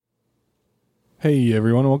Hey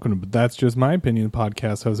everyone, welcome to That's Just My Opinion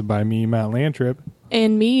podcast hosted by me, Matt Lantrip.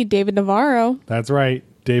 And me, David Navarro. That's right.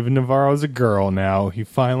 David Navarro is a girl now. He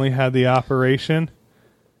finally had the operation.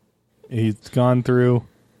 He's gone through.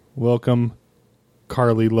 Welcome,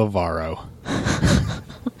 Carly Lavaro.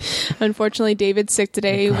 Unfortunately, David's sick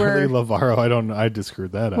today. Carly Lavaro, I just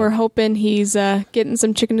screwed that up. We're hoping he's getting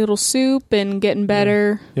some chicken noodle soup and getting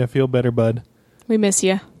better. Yeah, feel better, bud. We miss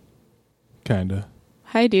you. Kinda.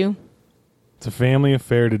 I do. It's a family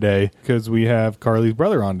affair today because we have Carly's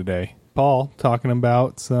brother on today, Paul, talking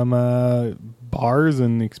about some bars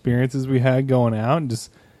and experiences we had going out and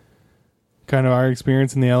just kind of our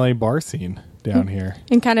experience in the LA bar scene down here.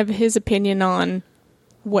 And kind of his opinion on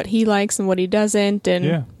what he likes and what he doesn't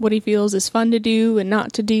and what he feels is fun to do and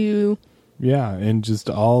not to do. Yeah, and just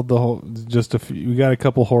we got a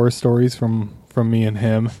couple horror stories from me and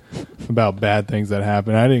him about bad things that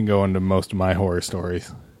happened. I didn't go into most of my horror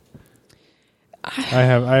stories. I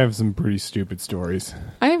have some pretty stupid stories.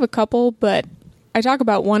 I have a couple, but I talk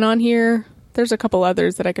about one on here. There's a couple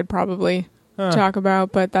others that I could probably talk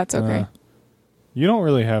about, but that's okay. You don't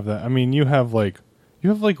really have that. I mean, you have like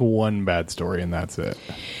one bad story and that's it.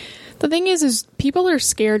 The thing is people are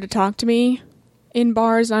scared to talk to me in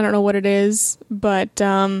bars. I don't know what it is, but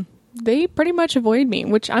they pretty much avoid me,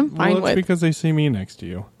 which I'm fine with. Because they see me next to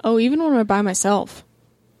you. Oh, even when I'm by myself.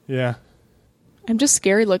 Yeah. I'm just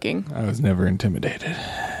scary looking. I was never intimidated.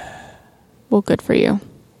 Well, good for you.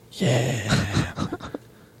 Yeah.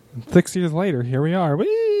 6 years later, here we are.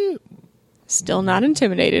 Woo! Still not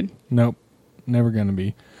intimidated. Nope. Never gonna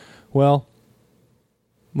be. Well,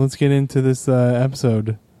 let's get into this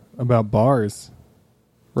episode about bars.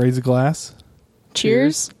 Raise a glass.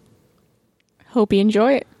 Cheers. Hope you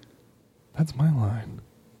enjoy it. That's my line.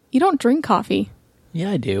 You don't drink coffee.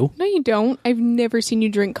 Yeah, I do. No, you don't. I've never seen you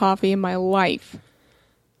drink coffee in my life.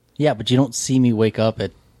 Yeah, but you don't see me wake up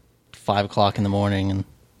at 5 o'clock in the morning and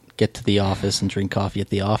get to the office and drink coffee at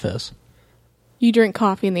the office. You drink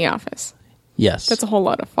coffee in the office. Yes. That's a whole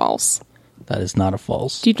lot of false. That is not a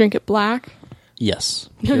false. Do you drink it black? Yes.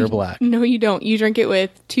 Pure black. No, you don't. You drink it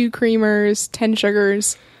with 2 creamers, 10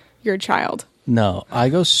 sugars. You're a child. No, I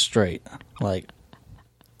go straight. Like,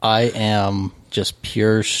 I am just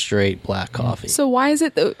pure, straight black coffee. So why is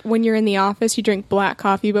it that when you're in the office, you drink black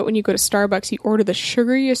coffee, but when you go to Starbucks, you order the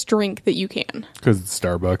sugariest drink that you can? Because it's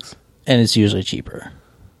Starbucks. And it's usually cheaper.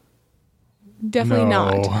 Definitely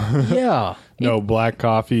not. Yeah. No, black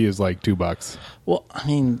coffee is like $2. Well, I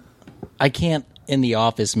mean, I can't in the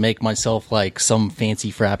office make myself like some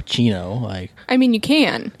fancy frappuccino. Like, I mean, you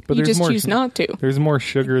can. But you there's just choose not to. There's more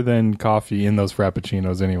sugar than coffee in those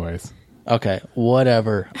frappuccinos anyways. okay,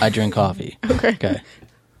 whatever. I drink coffee. Okay.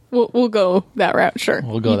 We'll go that route, sure.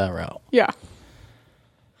 We'll go that route. Yeah.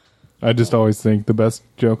 I just always think the best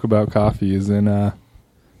joke about coffee is in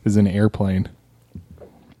Airplane.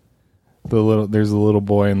 There's a little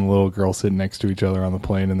boy and the little girl sitting next to each other on the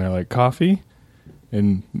plane, and they're like, coffee?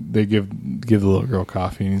 And they give the little girl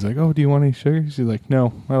coffee, and he's like, oh, do you want any sugar? She's like,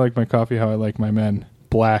 no, I like my coffee how I like my men,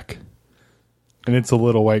 black. And it's a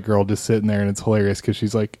little white girl just sitting there, and it's hilarious because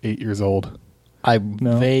she's like 8 years old. I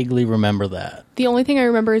vaguely remember that. The only thing I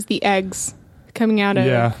remember is the eggs coming out of...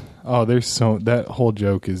 Yeah. Oh, that whole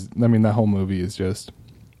joke that whole movie is just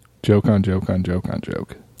joke on joke on joke on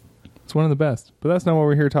joke. It's one of the best. But that's not what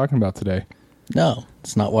we're here talking about today. No,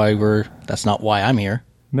 that's not why I'm here.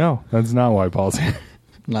 No, that's not why Paul's here.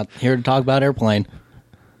 I'm not here to talk about Airplane.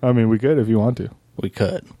 I mean, we could if you want to. We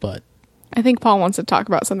could, but... I think Paul wants to talk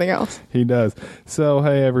about something else. He does. So,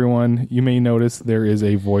 hey, everyone. You may notice there is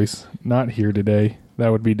a voice not here today.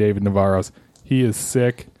 That would be David Navarro's. He is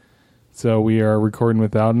sick, so we are recording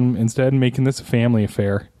without him. Instead, making this a family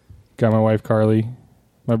affair. Got my wife, Carly,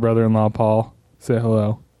 my brother-in-law, Paul. Say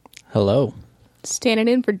hello. Hello. Standing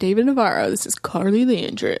in for David Navarro, this is Carly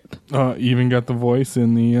Landrip. Even got the voice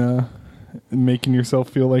in the making yourself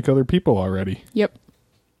feel like other people already. Yep.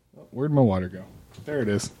 Where'd my water go? There it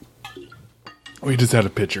is. We just had a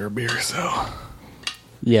pitcher of beer, so...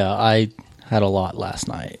 Yeah, I had a lot last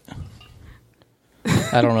night.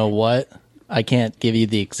 I don't know what. I can't give you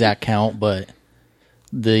the exact count, but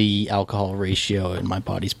the alcohol ratio in my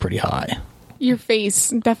body's pretty high. Your face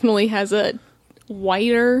definitely has a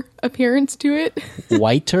whiter appearance to it.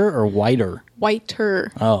 Whiter or whiter?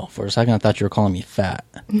 Whiter. Oh, for a second I thought you were calling me fat.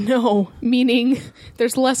 No, meaning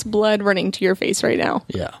there's less blood running to your face right now.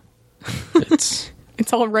 Yeah. It's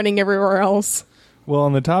all running everywhere else. Well,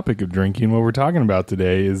 on the topic of drinking, what we're talking about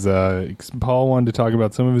today is Paul wanted to talk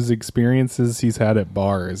about some of his experiences he's had at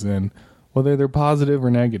bars and whether they're positive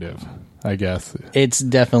or negative, I guess. It's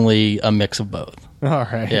definitely a mix of both. All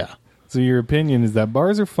right. Yeah. So your opinion is that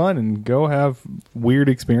bars are fun and go have weird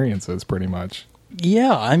experiences, pretty much.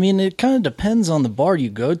 Yeah, I mean, it kind of depends on the bar you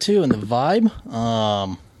go to and the vibe.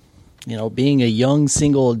 Being a young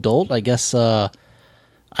single adult, I guess I'm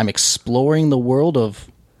exploring the world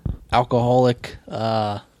of alcoholic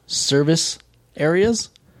service areas.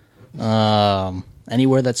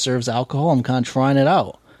 Anywhere that serves alcohol, I'm kind of trying it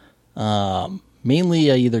out.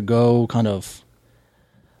 Mainly, I either go kind of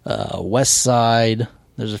west side.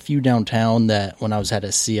 There's a few downtown that when I was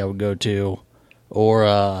at SC I would go to.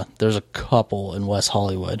 Or there's a couple in West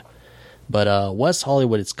Hollywood. But West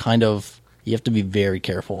Hollywood, it's kind of, you have to be very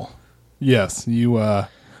careful. Yes, we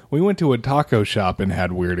went to a taco shop and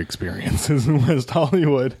had weird experiences in West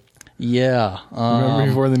Hollywood. Yeah. Remember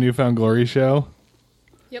before the Newfound Glory show?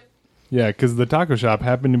 Yep. Yeah, because the taco shop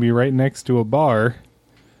happened to be right next to a bar.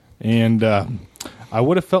 And I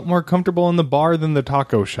would have felt more comfortable in the bar than the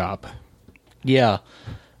taco shop. Yeah.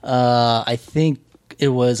 I think it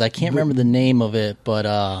was, I can't remember the name of it, but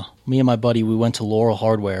me and my buddy, we went to Laurel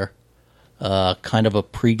Hardware, kind of a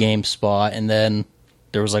pregame spot, and then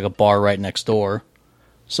there was like a bar right next door.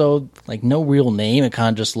 So, like, no real name. It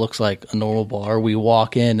kind of just looks like a normal bar. We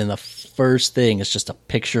walk in, and the first thing is just a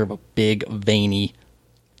picture of a big, veiny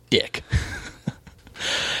dick.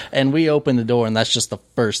 And we open the door, and that's just the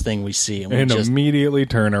first thing we see. And immediately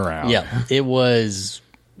turn around. Yeah, it was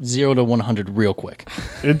 0 to 100 real quick.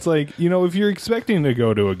 It's like, if you're expecting to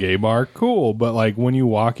go to a gay bar, cool. But like when you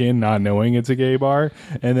walk in not knowing it's a gay bar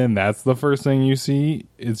and then that's the first thing you see,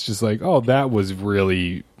 it's just like, oh, that was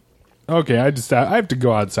really okay. I have to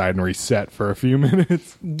go outside and reset for a few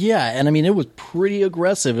minutes. Yeah. And I mean, it was pretty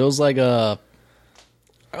aggressive. It was like I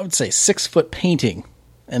would say 6-foot painting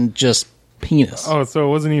and just penis. Oh, so it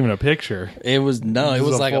wasn't even a picture. It was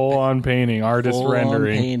like a full-on painting, artist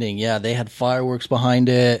rendering. Painting. Yeah, they had fireworks behind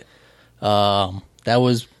it. That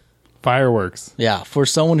was fireworks. Yeah, for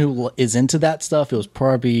someone who is into that stuff, it was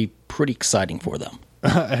probably pretty exciting for them.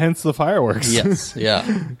 Hence the fireworks. Yes,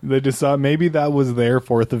 yeah. They just thought maybe that was their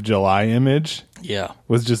 4th of July image. Yeah.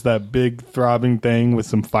 Was just that big throbbing thing with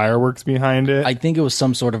some fireworks behind it. I think it was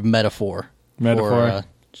some sort of metaphor. For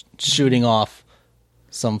shooting off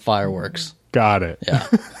some fireworks. Got it. Yeah.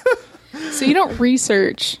 So you don't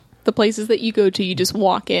research the places that you go to, you just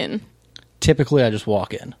walk in. Typically I just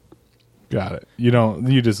walk in. Got it.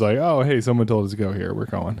 You just like, oh, hey, someone told us to go here. We're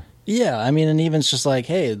going. Yeah, I mean, and even it's just like,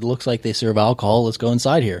 hey, it looks like they serve alcohol. Let's go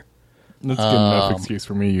inside here. That's good enough excuse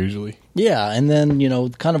for me usually. Yeah, and then,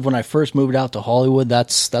 kind of when I first moved out to Hollywood,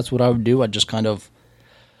 that's what I would do. I'd just kind of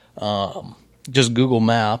just Google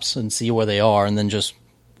Maps and see where they are and then just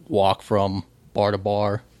walk from bar to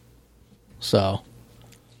bar. So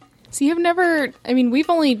you've never, we've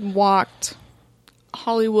only walked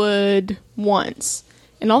Hollywood once,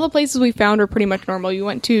 and all the places we found were pretty much normal. You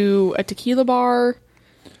went to a tequila bar.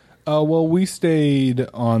 Well, we stayed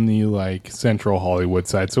on the central Hollywood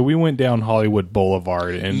side, so we went down Hollywood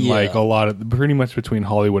Boulevard, and a lot of pretty much between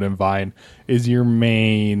Hollywood and Vine is your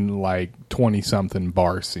main 20-something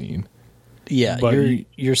bar scene. Yeah, but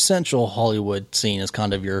your central Hollywood scene is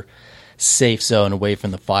kind of your safe zone away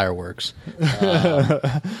from the fireworks.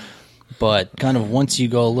 But kind of once you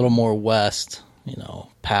go a little more west,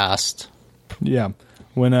 past. Yeah,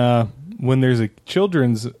 when there's a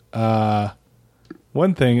children's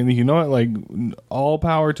one thing, and all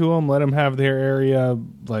power to them. Let them have their area.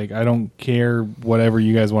 I don't care whatever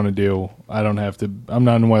you guys want to do. I don't have to. I'm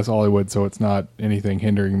not in West Hollywood, so it's not anything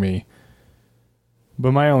hindering me.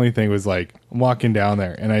 But my only thing was I'm walking down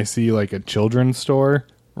there and I see a children's store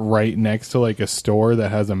right next to a store that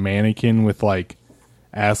has a mannequin with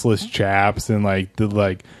assless chaps and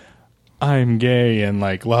the I'm gay and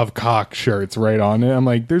love cock shirts right on it.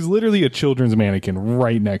 I'm there's literally a children's mannequin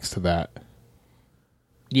right next to that.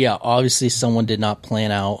 Yeah, obviously someone did not plan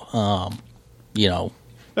out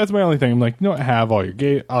That's my only thing. I'm have all your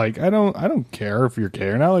gay I don't care if you're gay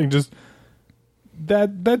or not. Just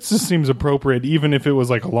that just seems appropriate even if it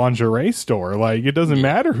was a lingerie store. It doesn't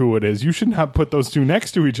matter who it is. You should not put those two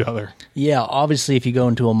next to each other. Yeah, obviously if you go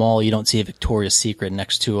into a mall, you don't see a Victoria's Secret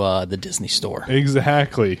next to the Disney store.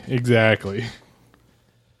 Exactly.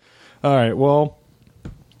 All right, well,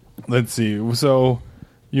 let's see. So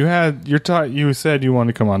you said you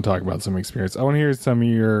wanted to come on and talk about some experience. I want to hear some of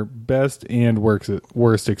your best and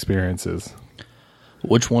worst experiences.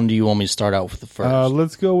 Which one do you want me to start out with first?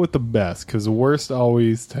 Let's go with the best, because the worst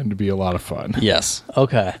always tend to be a lot of fun. Yes.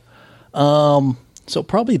 Okay. So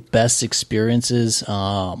probably best experiences,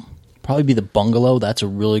 probably be the Bungalow. That's a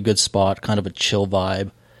really good spot, kind of a chill vibe.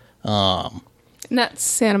 And that's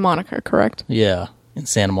Santa Monica, correct? Yeah, in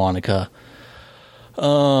Santa Monica.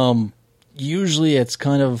 Usually it's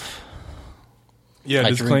kind of Yeah,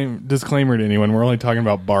 disclaimer to anyone. We're only talking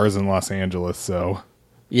about bars in Los Angeles, so.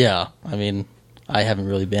 Yeah, I mean, I haven't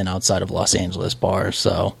really been outside of Los Angeles bars,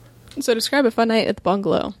 so. So describe a fun night at the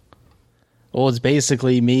bungalow. Well, it's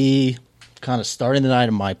basically me kind of starting the night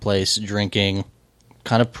at my place, drinking,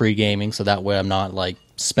 kind of pre-gaming, so that way I'm not, like,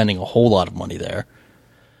 spending a whole lot of money there.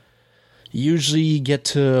 Usually get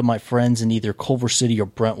to my friends in either Culver City or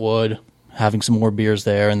Brentwood, having some more beers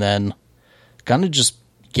there, and then kind of just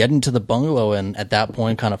getting to the bungalow and at that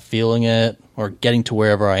point kind of feeling it, or getting to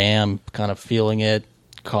wherever I am, kind of feeling it,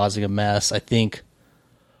 causing a mess. I think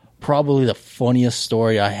probably the funniest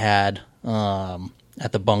story I had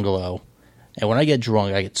at the bungalow, and when I get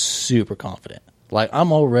drunk, I get super confident. Like,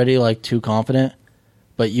 I'm already, like, too confident,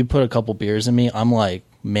 but you put a couple beers in me, I'm like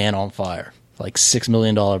man on fire. Like $6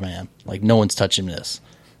 million man. Like, no one's touching this.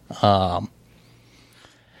 And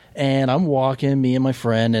I'm walking, me and my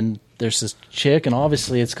friend, and there's this chick, and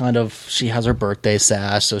obviously it's kind of, she has her birthday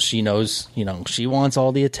sash, so she knows, you know, she wants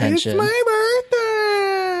all the attention. It's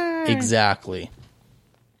my birthday! Exactly.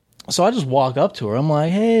 So I just walk up to her. I'm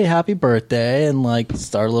like, hey, happy birthday, and, like,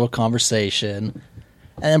 start a little conversation.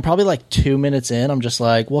 And then probably, like, 2 minutes in, I'm just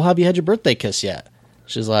like, well, have you had your birthday kiss yet?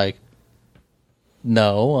 She's like,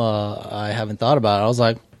 no, I haven't thought about it. I was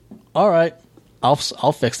like, all right, I'll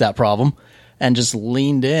fix that problem. And just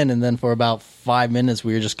leaned in, and then for about 5 minutes,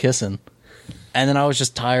 we were just kissing. And then I was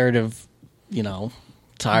just tired of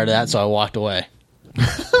that, so I walked away.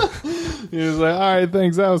 He was like, all right,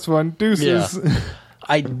 thanks, that was fun. Deuces. Yeah.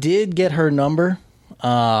 I did get her number,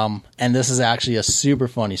 and this is actually a super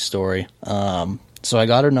funny story. So I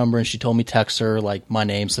got her number, and she told me text her, like, my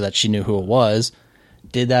name so that she knew who it was.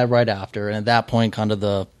 Did that right after, and at that point, kind of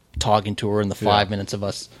the talking to her and the 5 minutes of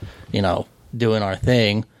us, you know, doing our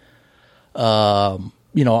thing,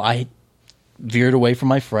 you know, I veered away from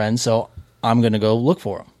my friend, so I'm going to go look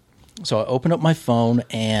for him. So I open up my phone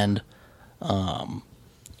and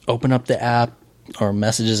open up the app or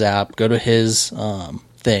messages app, go to his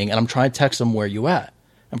thing, and I'm trying to text him, where you at?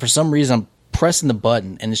 And for some reason, I'm pressing the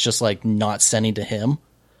button, and it's just, like, not sending to him.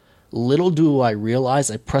 Little do I realize,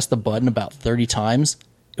 I pressed the button about 30 times.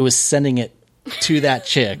 It was sending it to that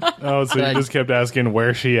chick. Oh, so you just kept asking,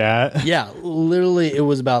 where's she at? Yeah, literally, it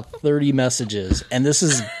was about 30 messages. And this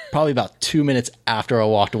is probably about 2 minutes after I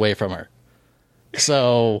walked away from her.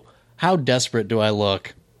 So, how desperate do I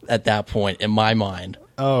look at that point in my mind?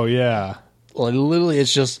 Oh, yeah. Like, literally,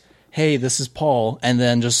 it's just, hey, this is Paul. And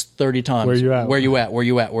then just 30 times. Where you at? Where you at? Where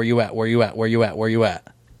you at? Where you at? Where you at? Where you at? Where you at?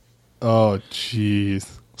 Oh, jeez.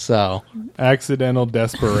 So, accidental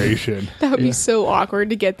desperation. That would be so awkward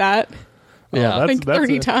to get that. yeah. Like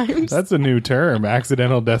 30 times. That's a new term,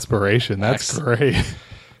 accidental desperation. That's great.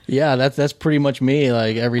 Yeah, that's pretty much me.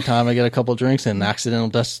 Like, every time I get a couple drinks in, accidental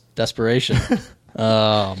desperation. Just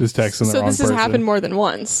texting the So wrong this has person. happened more than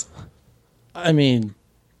once. I mean,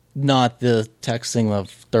 not the texting of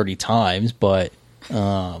 30 times, but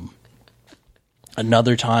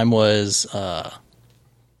another time was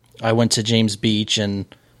I went to James Beach and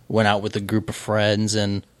went out with a group of friends,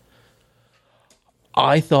 and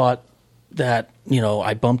I thought that, you know,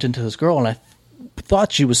 I bumped into this girl, and I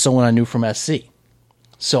thought she was someone I knew from SC.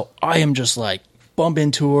 So I am just like, bump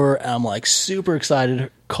into her, and I'm like super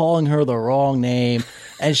excited, calling her the wrong name,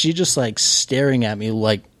 and she just like staring at me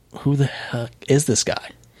like, who the heck is this guy?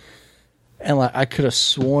 And like, I could have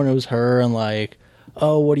sworn it was her, and like,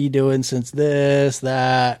 oh, what are you doing since this,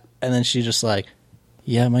 that? And then she just like,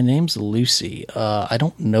 yeah, my name's Lucy. I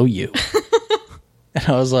don't know you. And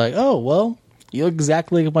I was like, oh, well, you look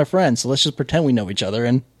exactly like my friend, so let's just pretend we know each other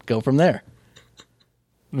and go from there.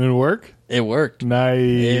 Did it work? It worked. Nice.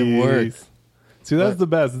 It worked. See, that's the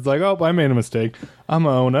best. It's like, oh, I made a mistake. I'm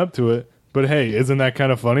going to own up to it. But hey, isn't that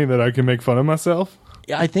kind of funny that I can make fun of myself?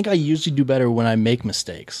 Yeah, I think I usually do better when I make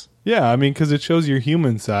mistakes. Yeah, I mean, because it shows your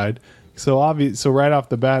human side. So obvious. So right off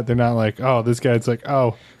the bat, they're not like, oh, this guy's like,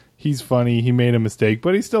 oh, he's funny, he made a mistake,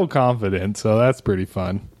 but he's still confident, so that's pretty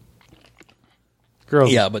fun.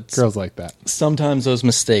 Girls like that. Sometimes those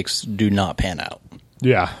mistakes do not pan out.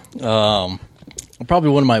 Yeah.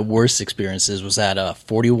 Probably one of my worst experiences was at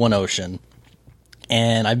 41 Ocean,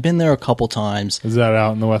 and I've been there a couple times. Is that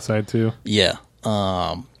out in the West Side too? Yeah.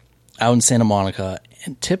 Out in Santa Monica,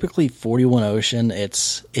 and typically 41 Ocean,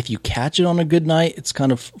 it's, if you catch it on a good night, it's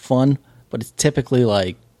kind of fun, but it's typically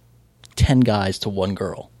like 10 guys to one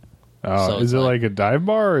girl. Oh, So is it like a dive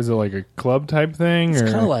bar, or is it like a club type thing? It's or?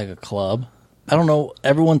 kind of like a club. I don't know.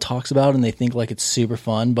 Everyone talks about it and they think like it's super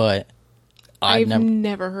fun, but I've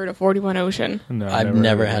never heard of 41 Ocean. No, I've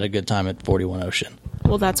never had a good time at 41 Ocean.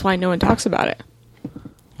 Well, that's why no one talks about it.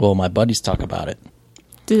 Well, my buddies talk about it.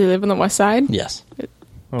 Do they live on the west side? Yes.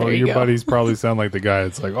 Oh, There you your go. buddies probably sound like the guy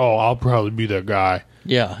that's like, oh, I'll probably be that guy.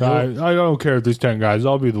 Yeah, I don't care if there's 10 guys.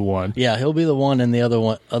 I'll be the one. yeah, he'll be the one, and the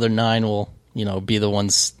other 9 will, be the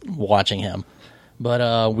ones watching him.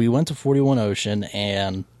 But we went to 41 Ocean,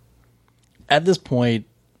 and at this point,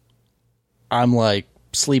 I'm like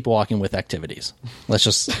sleepwalking with activities. Let's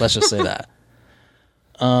just say that.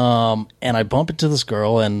 And I bump into this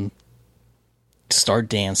girl and start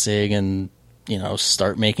dancing and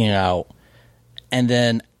start making out, and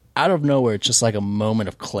then out of nowhere, it's just like a moment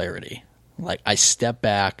of clarity. Like I step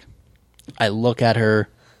back, I look at her,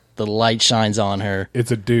 the light shines on her. It's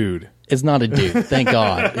a dude. It's not a dude. Thank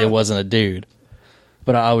God it wasn't a dude.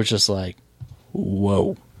 But I was just like,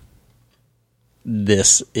 whoa,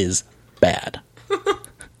 this is bad.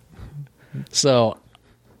 So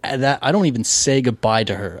I don't even say goodbye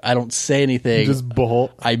to her. I don't say anything. Just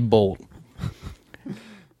bolt. I bolt.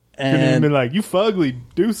 And And been like, you fugly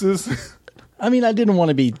deuces. I mean, I didn't want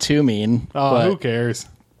to be too mean. Oh, but who cares?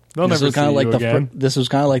 They'll this never was see kind of like you again. this was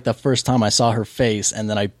kind of like the first time I saw her face, and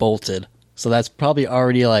then I bolted. So that's probably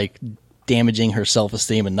already like damaging her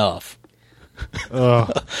self-esteem enough.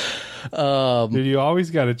 Dude, you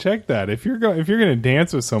always got to check that. If you're going to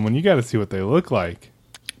dance with someone, you got to see what they look like.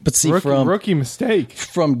 But see, Rookie mistake.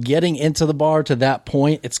 from getting into the bar to that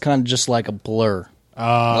point, it's kind of just like a blur.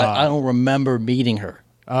 Like, I don't remember meeting her.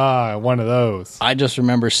 One of those. I just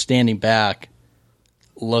remember standing back,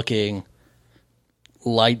 looking.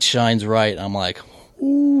 Light shines right. I'm like,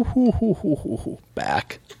 ooh, hoo, hoo, hoo, hoo, hoo,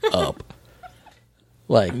 back up.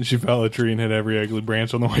 Like She fell a tree and hit every ugly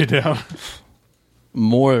branch on the way down.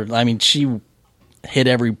 more. I mean, she hit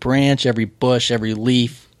every branch, every bush, every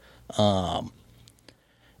leaf, and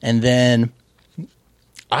then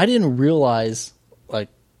I didn't realize like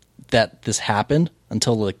that this happened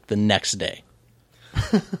until like the next day.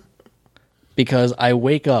 Because I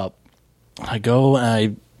wake up, I go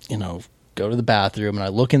and I, go to the bathroom and I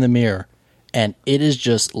look in the mirror and it is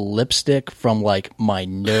just lipstick from like my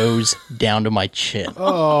nose down to my chin.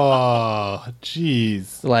 Oh,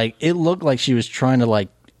 jeez. Like it looked like she was trying to like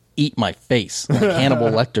eat my face, like Hannibal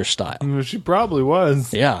Lecter style. Well, she probably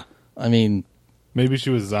was. Yeah. I mean, Maybe she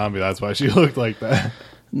was a zombie. That's why she looked like that.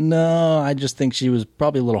 no, I just think she was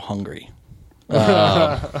probably a little hungry.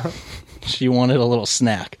 She wanted a little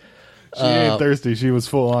snack. She ain't thirsty. She was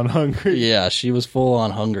full on hungry. Yeah, she was full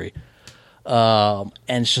on hungry. And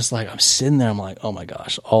it's just like, I'm sitting there, I'm like, oh my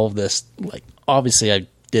gosh, all of this, like, obviously I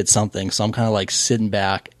did something, so I'm kind of like sitting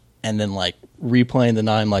back and then like replaying the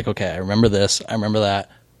night. I'm like, okay, I remember this, I remember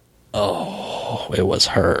that. Oh, it was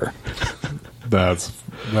her. That's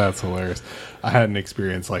hilarious. I had an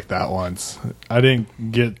experience like that once. I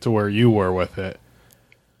didn't get to where you were with it,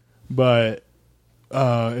 but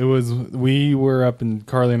we were up in,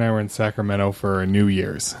 Carly and I were in Sacramento for New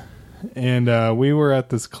Year's, and we were at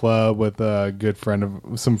this club with a good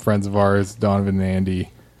some friends of ours, Donovan and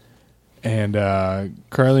Andy, and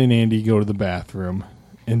Carly and Andy go to the bathroom,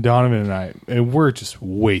 and Donovan and we're just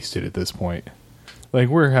wasted at this point. Like,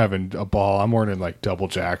 we're having a ball. I'm ordering like double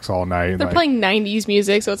jacks all night. They're like, playing 90s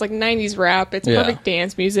music, so it's like 90s rap. It's Yeah. perfect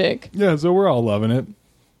dance music. yeah, so we're all loving it.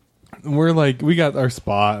 We're like, we got our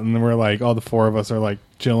spot, and then we're like, all the four of us are like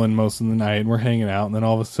chilling most of the night, and we're hanging out, and then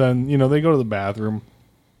all of a sudden, they go to the bathroom.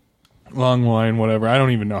 Long line, whatever. I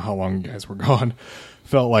don't even know how long you guys were gone.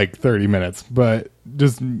 Felt like 30 minutes, but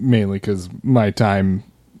just mainly because my time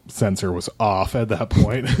sensor was off at that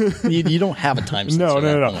point. You don't have a time sensor. No. at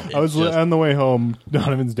that point. I was It's just- on the way home.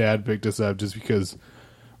 Donovan's dad picked us up just because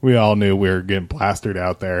we all knew we were getting plastered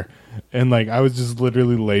out there. And like, I was just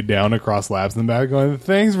literally laid down across laps in the back going,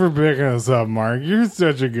 thanks for picking us up, Mark. You're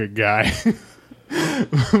such a good guy.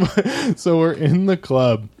 So we're in the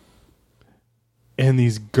club, and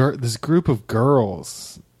this group of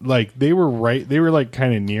girls, like, they were like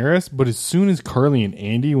kind of near us, but as soon as Carly and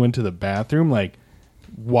Andy went to the bathroom, like,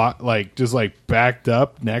 just like backed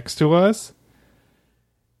up next to us,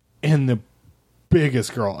 and the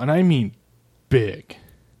biggest girl, and I mean big,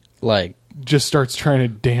 like, just starts trying to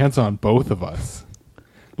dance on both of us.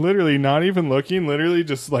 Literally not even looking, literally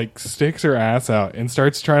just like sticks her ass out and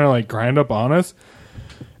starts trying to like grind up on us.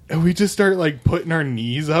 And we just start like putting our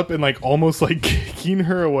knees up and like almost like kicking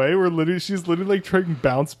her away. She's literally like trying to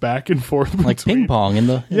bounce back and forth. like between- ping pong in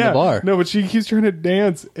the bar. No, but she keeps trying to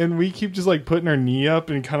dance, and we keep just like putting our knee up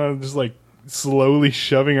and kind of just like slowly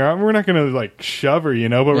shoving her out. And we're not gonna like shove her,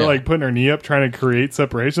 but we're Yeah. like putting our knee up, trying to create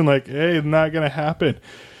separation. Like, hey, it's not gonna happen.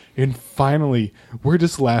 And finally, we're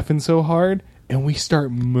just laughing so hard, and we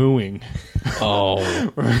start mooing. Oh,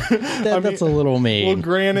 that's a little mean. Well,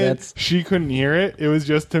 granted, That's- she couldn't hear it. It was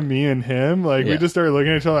just to me and him. Like, we Yeah. just started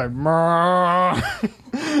looking at each other like, "Mah."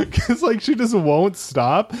 Because like she just won't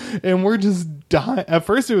stop, and we're just dying. At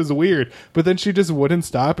first it was weird, but then she just wouldn't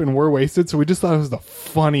stop, and we're wasted. So we just thought it was the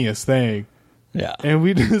funniest thing, Yeah. and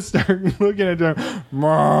we just started looking at her,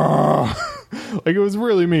 like it was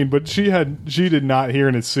really mean. But she did not hear,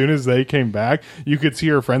 and as soon as they came back, you could see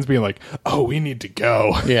her friends being like, "Oh, we need to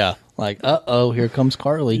go." Yeah. Like, uh-oh, here comes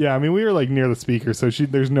Carly. Yeah, I mean we were like near the speaker, so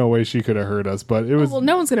there's no way she could have heard us. But it was Well,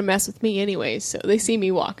 no one's gonna mess with me anyways, so they see me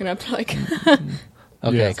walking up, they're like, Okay, Yeah.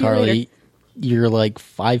 See you later. Carly, you're like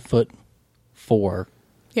 5'4".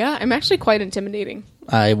 yeah, I'm actually quite intimidating.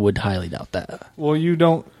 I would highly doubt that. well, you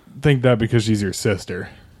don't think that because she's your sister.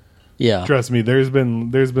 Yeah. Trust me, there's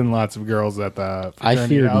been lots of girls at the I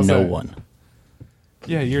fraternity feared house no that- one.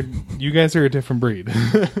 Yeah, you guys are a different breed.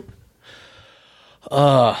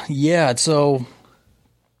 Yeah, so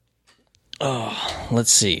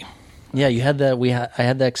let's see. Yeah, you had that I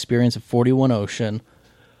had that experience at 41 Ocean.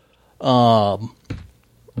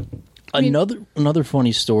 Another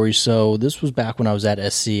funny story. So this was back when I was at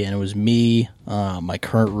SC, and it was me, my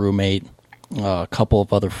current roommate, a couple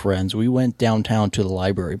of other friends. We went downtown to the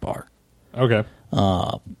library bar. Okay.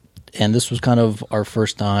 And this was kind of our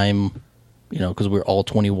first time, because we were all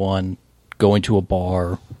 21, going to a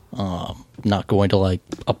bar, not going to like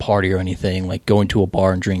a party or anything, like going to a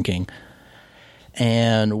bar and drinking.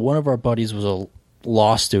 And one of our buddies was a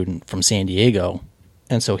law student from San Diego,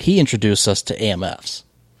 and so he introduced us to AMFs.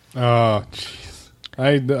 Oh,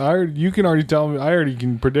 jeez. You can already tell me. I already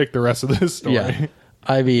can predict the rest of this story. Yeah.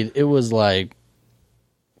 I mean, it was like,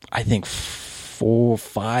 I think 4 or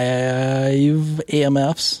 5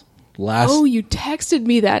 AMFs last. Oh, you texted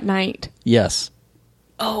me that night. Yes.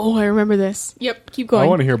 Oh, I remember this. Yep, keep I going.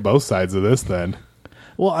 want to hear both sides of this then.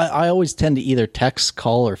 Well, I always tend to either text,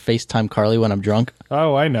 call, or FaceTime Carly when I'm drunk.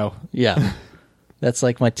 Oh, I know. Yeah. That's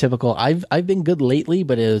like my typical. I've been good lately,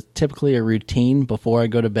 but it is typically a routine before I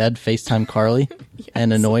go to bed. FaceTime Carly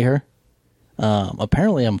and annoy her.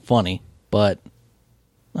 Apparently, I'm funny, but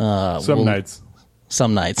Some nights.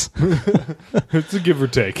 Some nights, It's a give or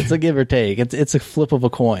take. it's a give or take. It's a flip of a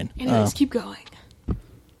coin. Anyways, keep going.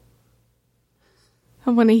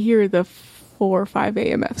 I want to hear the 4 or 5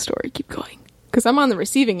 AMF story. Keep going. Because I'm on the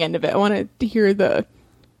receiving end of it. I want to hear the...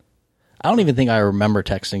 I don't even think I remember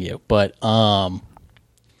texting you, but so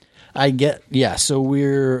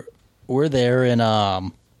we're there,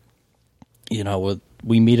 and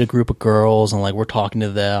we meet a group of girls, and like we're talking to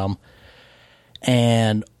them,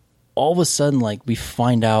 and all of a sudden, like, we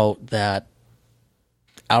find out that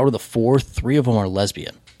out of the 4, 3 of them are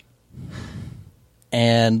lesbian.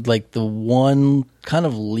 And like the one kind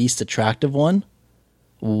of least attractive one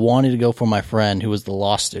wanted to go for my friend who was the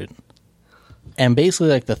law student. And basically,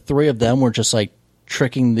 like, the 3 of them were just like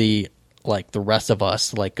tricking the rest of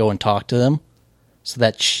us to like go and talk to them so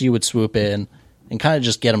that she would swoop in and kind of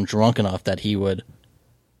just get him drunk enough that he would.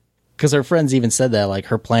 Because her friends even said that, like,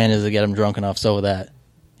 her plan is to get him drunk enough so that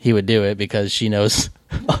he would do it because she knows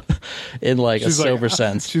in like She's a sober like,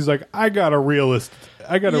 sense. She's like, I got a real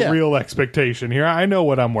expectation here. I know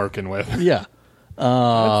what I'm working with. Yeah.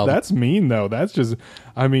 That's mean though. That's just,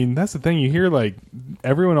 I mean, that's the thing. You hear like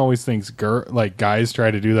everyone always thinks guys try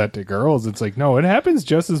to do that to girls. It's like, no, it happens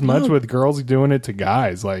just as much with girls doing it to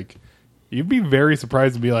guys. Like, you'd be very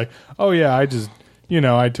surprised to be like, oh yeah, I just,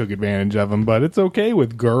 I took advantage of them, but it's okay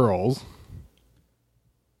with girls.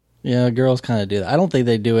 Yeah, girls kind of do that. I don't think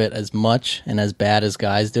they do it as much and as bad as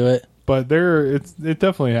guys do it. But it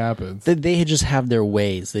definitely happens. They just have their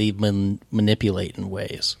ways. They manipulate in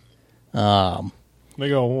ways. They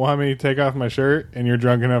go, want me to take off my shirt? And you're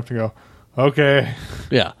drunk enough to go, okay.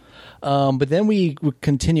 Yeah. But then we were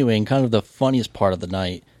continuing, kind of the funniest part of the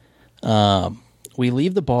night. We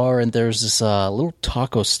leave the bar, and there's this little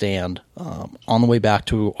taco stand on the way back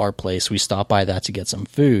to our place. We stop by that to get some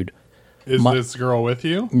food. Is this girl with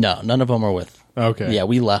you? No, none of them are with. Okay. Yeah,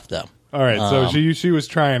 we left them. All right. So she was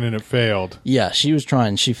trying and it failed. Yeah, she was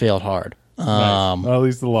trying. She failed hard. Nice. Well, at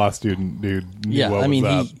least the law student dude knew what was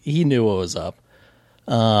up. He knew what was up.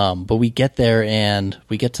 But we get there, and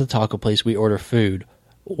we get to the taco place. We order food.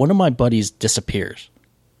 One of my buddies disappears.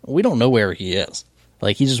 We don't know where he is.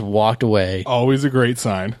 Like, he just walked away. Always a great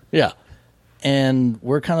sign. Yeah. And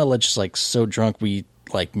we're kind of just like so drunk we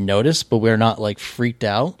like notice, but we're not like freaked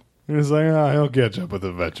out. It's like, he'll catch up with it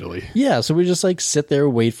eventually. Yeah, so we just like sit there,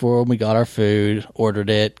 wait for him. We got our food, ordered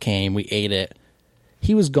it, came, we ate it.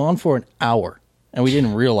 He was gone for an hour, and we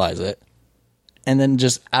didn't realize it. And then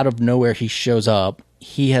just out of nowhere, he shows up.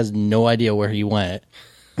 He has no idea where he went.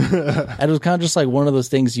 And it was kind of just like one of those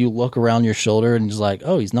things you look around your shoulder and just like,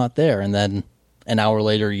 oh, he's not there. And then an hour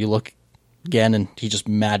later, you look again, and he just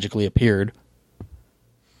magically appeared.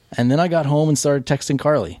 And then I got home and started texting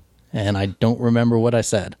Carly. And I don't remember what I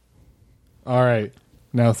said. All right.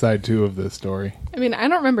 Now side 2 of this story. I mean, I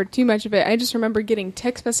don't remember too much of it. I just remember getting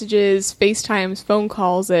text messages, FaceTimes, phone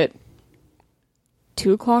calls at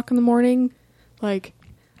 2 o'clock in the morning. Like,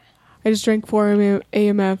 I just drank 4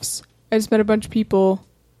 AMFs. I just met a bunch of people.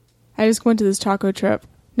 I just went to this taco trip.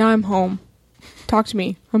 Now I'm home. Talk to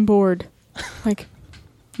me. I'm bored. Like,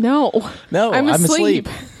 no. No, I'm asleep.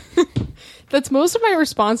 That's most of my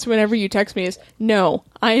response whenever you text me is, no,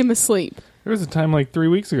 I am asleep. There was a time like 3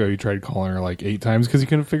 weeks ago you tried calling her like 8 times because you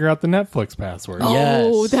couldn't figure out the Netflix password. Oh,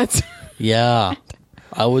 Yes. that's... Yeah.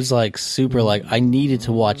 I was like super like, I needed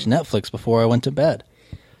to watch Netflix before I went to bed.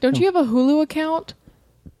 Don't you have a Hulu account?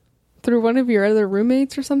 Through one of your other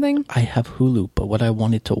roommates or something? I have Hulu, but what I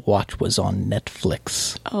wanted to watch was on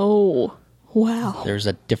Netflix. Oh, wow. There's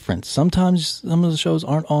a difference. Sometimes some of the shows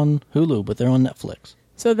aren't on Hulu, but they're on Netflix.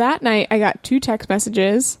 So that night I got 2 text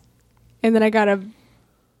messages, and then I got a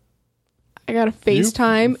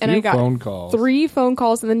FaceTime, and I got phone calls. 3 phone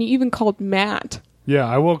calls, and then you even called Matt. Yeah,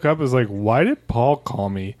 I woke up, was like, why did Paul call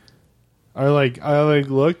me? I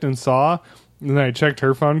looked and saw, and then I checked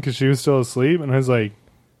her phone because she was still asleep, and I was like,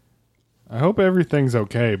 I hope everything's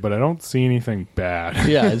okay, but I don't see anything bad.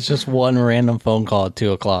 Yeah, it's just one random phone call at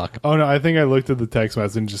 2 o'clock. Oh no, I think I looked at the text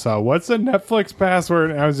message and just saw, what's the Netflix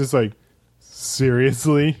password? And I was just like,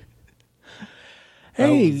 seriously?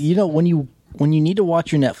 Hey, you know, when you need to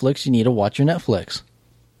watch your Netflix, you need to watch your Netflix.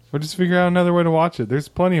 Or just figure out another way to watch it. There's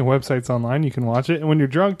plenty of websites online you can watch it, and when you're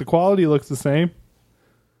drunk, the quality looks the same.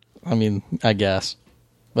 I mean, I guess.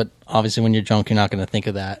 But obviously when you're drunk, you're not going to think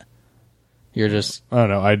of that. You're just... I don't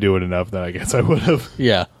know, I do it enough that I guess I would have.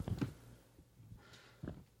 Yeah.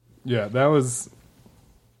 Yeah, that was...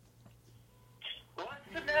 What's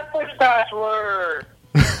the Netflix password?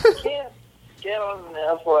 Can't get on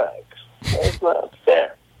Netflix. That's not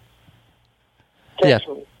fair. Text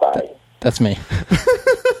me. Bye. That's me.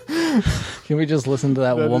 Can we just listen to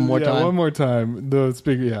that one more time? One more time. The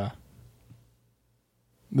speaker, yeah.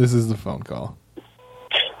 This is the phone call.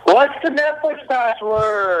 What's the Netflix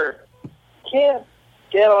password? Can't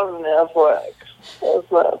get on Netflix.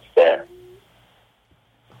 That's not fair.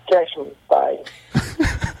 Text me. Bye.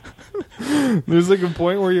 There's like a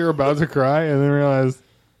point where you're about to cry and then realize,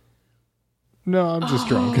 no, I'm just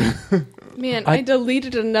drunk. Man, I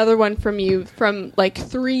deleted another one from you from like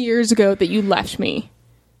 3 years ago that you left me.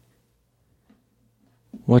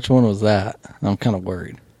 Which one was that? I'm kind of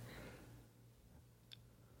worried.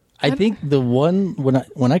 I think the one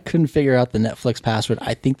when I couldn't figure out the Netflix password,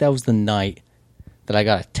 I think that was the night that I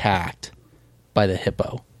got attacked by the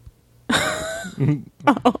hippo.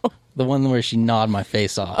 The one where she gnawed my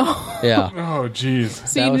face off. Yeah. Oh, jeez.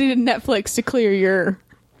 So you needed Netflix to clear your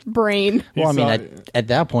brain. Well, I mean, at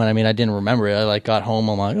that point, I mean, I didn't remember it. I like got home.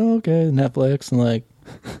 I'm like, oh, okay, Netflix, and like,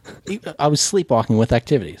 I was sleepwalking with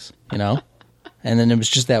activities, you know. And then it was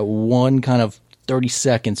just that one kind of 30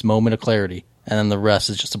 seconds moment of clarity, and then the rest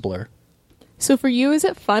is just a blur. So for you, is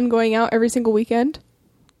it fun going out every single weekend?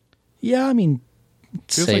 Yeah, I mean,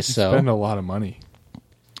 Feels say like you so. spend a lot of money.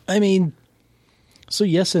 I mean, so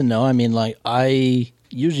yes and no. I mean, like, I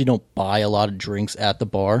usually don't buy a lot of drinks at the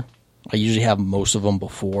bar. I usually have most of them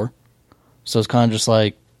before. So it's kind of just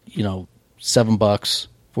like, you know, $7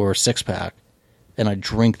 for a 6-pack. And I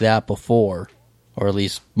drink that before, or at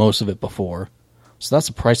least most of it before. So that's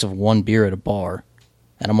the price of one beer at a bar.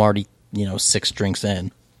 And I'm already, 6 drinks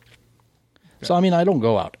in. So, I mean, I don't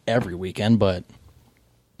go out every weekend, but...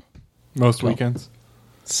 Most weekends?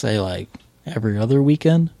 Say, like, every other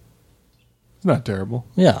weekend? It's not terrible.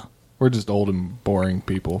 Yeah. We're just old and boring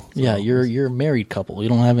people. So. Yeah, you're a married couple. You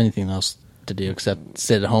don't have anything else to do except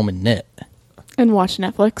sit at home and knit. And watch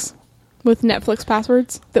Netflix with Netflix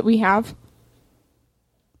passwords that we have.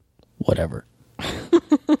 Whatever.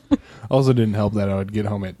 Also didn't help that I would get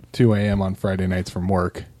home at 2 a.m. on Friday nights from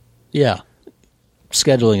work. Yeah.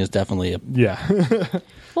 Scheduling is definitely a... Yeah.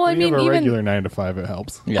 Well, I When you mean, have a even regular 9 to 5, it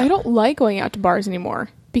helps. Yeah. I don't like going out to bars anymore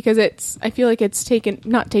because I feel like it's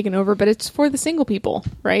not taken over, but it's for the single people,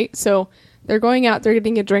 right? So they're going out, they're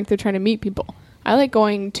getting a drink, they're trying to meet people. I like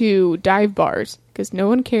going to dive bars because no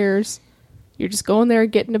one cares. You're just going there,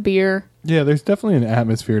 getting a beer. Yeah, there's definitely an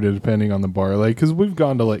atmosphere to depending on the bar. Like, because we've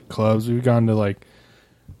gone to, like, clubs. We've gone to, like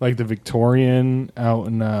the Victorian out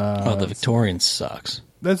in... the Victorian sucks.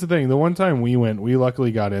 That's the thing. The one time we went, we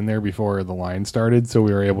luckily got in there before the line started, so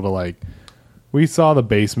we were able to, like... We saw the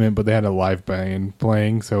basement, but they had a live band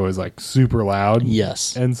playing, so it was, like, super loud.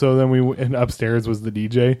 Yes. And so then and upstairs was the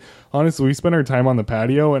DJ. Honestly, we spent our time on the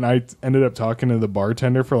patio, and I ended up talking to the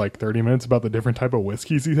bartender for, like, 30 minutes about the different type of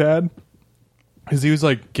whiskeys he had. because he was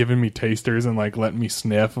like giving me tasters and like letting me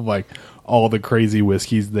sniff of like all the crazy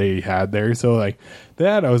whiskeys they had there. So like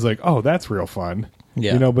that, I was like, oh, that's real fun.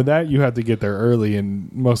 Yeah. You know, but that you have to get there early,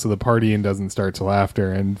 and most of the partying doesn't start till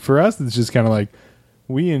after. And for us, it's just kind of like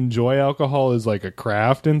we enjoy alcohol as like a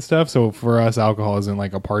craft and stuff. So for us, alcohol isn't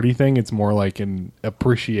like a party thing. It's more like an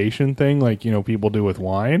appreciation thing, like, you know, people do with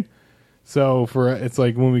wine. So it's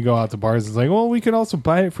like when we go out to bars, it's like, well, we could also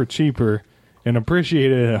buy it for cheaper and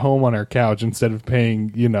appreciate it at home on our couch instead of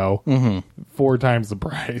paying, you know, 4 times the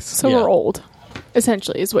price. So Yeah. we're old,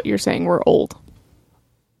 essentially, is what you're saying. We're old.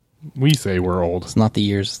 We say we're old. It's not the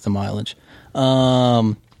years, it's the mileage.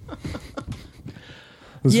 It's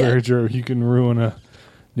Yeah. very true. You can ruin a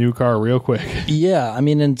new car real quick. Yeah, I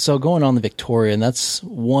mean, and so going on the Victorian, that's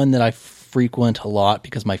one that I frequent a lot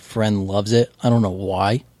because my friend loves it. I don't know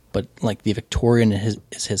why, but like the Victorian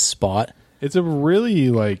is his spot. It's a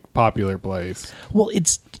really like popular place. Well,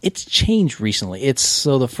 it's changed recently. It's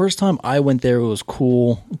so the first time I went there, it was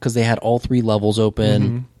cool because they had all 3 levels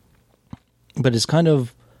open. But it's kind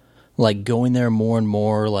of like going there more and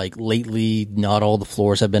more. Like lately, not all the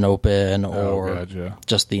floors have been open, or gotcha.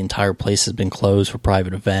 just the entire place has been closed for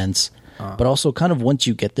private events. But also, kind of once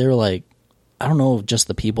you get there, like I don't know, just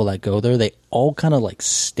the people that go there, they all kind of like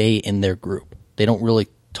stay in their group. They don't really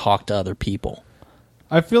talk to other people.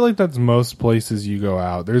 I feel like that's most places you go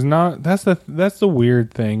out. There's not. That's the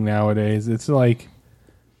weird thing nowadays. It's like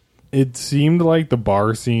it seemed like the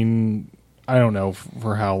bar scene. I don't know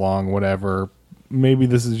for how long. Whatever. Maybe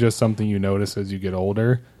this is just something you notice as you get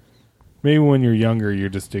older. Maybe when you're younger, you're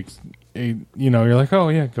just you know, you're like, oh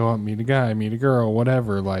yeah, go out and meet a guy, meet a girl,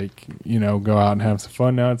 whatever. Like, you know, go out and have some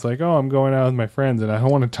fun. Now it's like, oh, I'm going out with my friends and I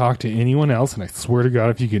don't want to talk to anyone else. And I swear to God,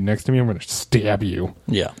 if you get next to me, I'm going to stab you.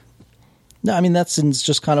 Yeah. No, I mean, it's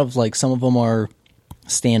just kind of like some of them are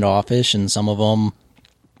standoffish and some of them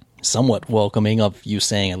somewhat welcoming of you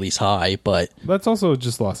saying at least hi, but That's also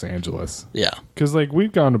just Los Angeles. yeah. Because, like,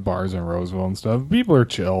 we've gone to bars in Roseville and stuff. People are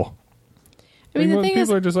chill. I mean, Like, the thing people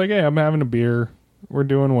is, are just like, hey, I'm having a beer. We're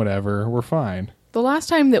doing whatever. We're fine. the last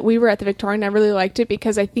time that we were at the Victorian, I really liked it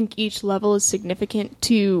because I think each level is significant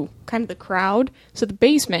to kind of the crowd. So the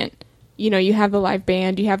basement, you know, you have the live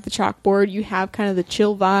band, you have the chalkboard, you have kind of the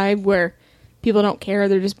chill vibe where people don't care.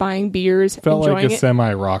 They're just buying beers, Felt enjoying like a it.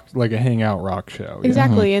 semi-rock, like a hangout rock show. Yeah.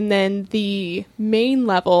 Exactly. And then the main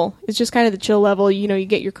level is just kind of the chill level. You know, you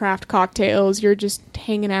get your craft cocktails, you're just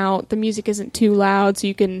hanging out. The music isn't too loud, so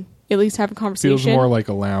you can at least have a conversation. Feels more like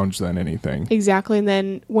a lounge than anything. Exactly. And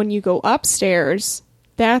then when you go upstairs,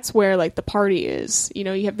 that's where like the party is. You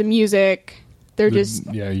know, you have the music. They're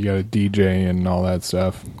just Yeah, you got a DJ and all that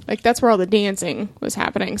stuff. like that's where all the dancing was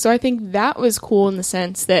happening. So I think that was cool in the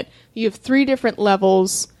sense that you have 3 different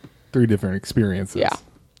levels. 3 different experiences. Yeah.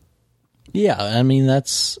 Yeah, I mean,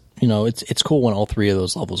 that's, you know, it's cool when all 3 of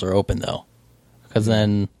those levels are open, though. Because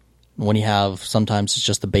then when you have, sometimes it's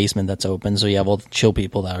just the basement that's open, so you have all the chill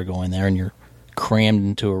people that are going there, and you're crammed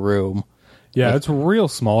into a room. Yeah, it's real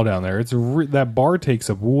small down there. It's that bar takes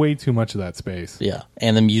up way too much of that space. Yeah,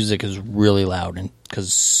 and the music is really loud, and because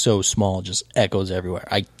it's so small, it just echoes everywhere.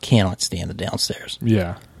 I cannot stand the downstairs.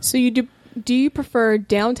 Yeah. So do you prefer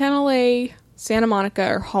downtown LA, Santa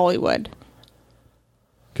Monica, or Hollywood?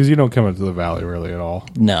 Because you don't come into the valley really at all.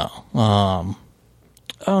 No. I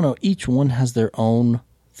don't know. Each one has their own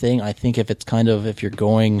thing. I think if you're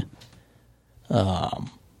going,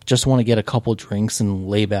 just want to get a couple drinks and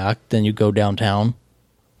lay back, then you go downtown.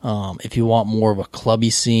 If you want more of a clubby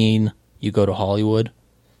scene, you go to Hollywood.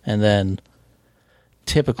 And then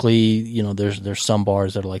typically, you know, there's some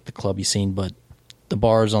bars that are like the clubby scene, but the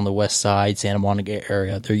bars on the west side, Santa Monica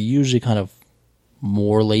area, they're usually kind of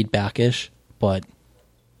more laid backish, but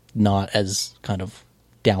not as kind of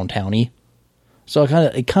downtowny. So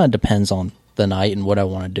it kind of depends on the night and what I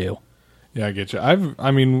want to do. Yeah, I get you.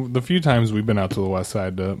 I mean, the few times we've been out to the west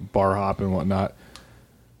side to bar hop and whatnot,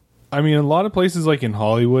 I mean, a lot of places like in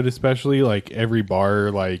Hollywood, especially, like every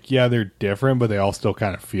bar, like, yeah, they're different, but they all still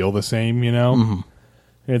kind of feel the same, you know? Mm-hmm.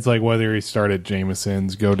 It's like whether you start at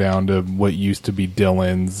Jameson's, go down to what used to be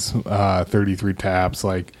Dylan's, 33 Taps,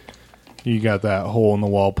 like, you got that hole in the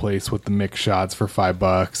wall place with the mixed shots for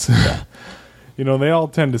 $5. Yeah. You know, they all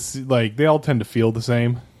tend to feel the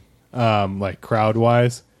same, like crowd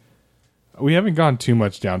wise. We haven't gone too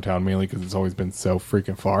much downtown, mainly because it's always been so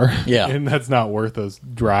freaking far. Yeah. And that's not worth a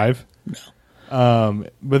drive. No.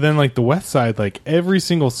 But then, like, the west side, like, every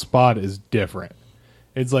single spot is different.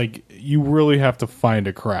 It's like, you really have to find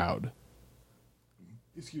a crowd.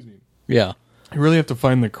 Excuse me. Yeah. You really have to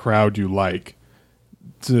find the crowd you like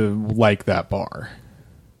to like that bar.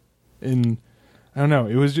 And I don't know.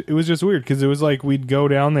 It was just weird because it was like we'd go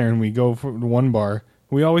down there and we go for one bar.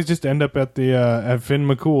 We always just end up at the at Finn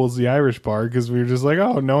McCool's, the Irish bar, because we were just like,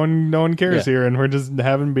 oh, no one cares here, and we're just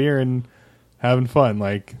having beer and having fun,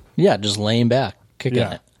 like just laying back, kicking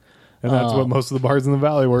it. And that's what most of the bars in the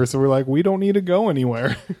valley were. So we're like, we don't need to go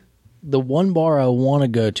anywhere. The one bar I want to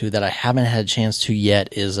go to that I haven't had a chance to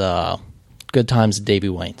yet is Good Times at Davy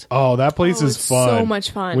Wayne's. Oh, that place is it's fun. so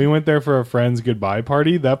much fun. We went there for a friend's goodbye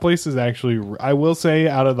party. That place is actually, I will say,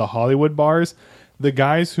 out of the Hollywood bars, the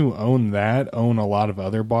guys who own that own a lot of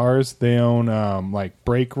other bars. They own like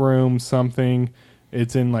Break Room something.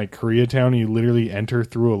 It's in like Koreatown. You literally enter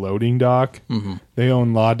through a loading dock. Mm-hmm. They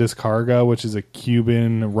own La Descarga, which is a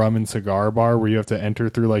Cuban rum and cigar bar where you have to enter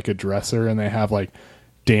through like a dresser, and they have like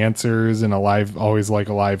dancers and always like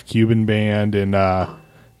a live Cuban band. And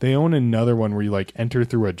they own another one where you like enter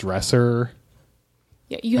through a dresser.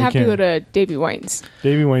 Yeah, you have to go to Davy Wayne's.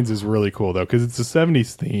 Davy Wayne's is really cool though because it's a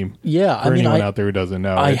 '70s theme. Yeah, for anyone out there who doesn't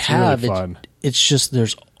know, it's really fun. It's just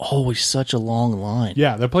there's always such a long line.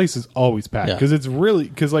 Yeah, the place is always packed because it's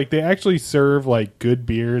really like they actually serve like good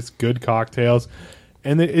beers, good cocktails,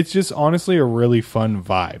 and it's just honestly a really fun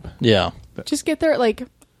vibe. Yeah, just get there at like,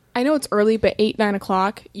 I know it's early, but 8-9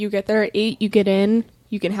 o'clock. You get there at 8. You get in.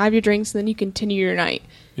 You can have your drinks, and then you continue your night.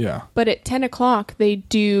 Yeah. But at 10 o'clock, they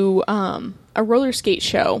do a roller skate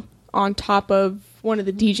show on top of one of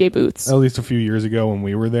the DJ booths. At least a few years ago when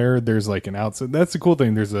we were there, there's like an outside. That's the cool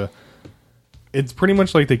thing. It's pretty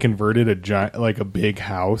much like they converted a giant, like a big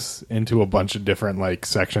house into a bunch of different like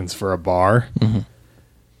sections for a bar. Mm-hmm.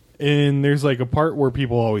 And there's like a part where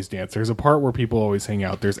people always dance. There's a part where people always hang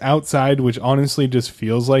out. There's outside, which honestly just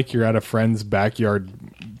feels like you're at a friend's backyard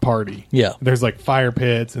party. Yeah. There's like fire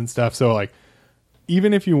pits and stuff. So like,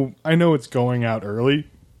 even if I know it's going out early,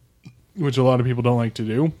 which a lot of people don't like to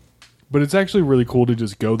do, but it's actually really cool to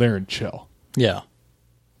just go there and chill. Yeah.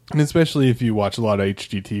 And especially if you watch a lot of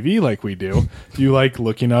HGTV like we do, you like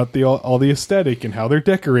looking at all the aesthetic and how they're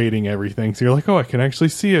decorating everything. So you're like, oh, I can actually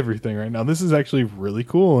see everything right now. This is actually really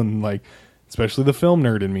cool. And like, especially the film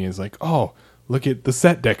nerd in me is like, oh, look at the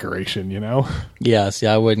set decoration, you know? Yeah, see,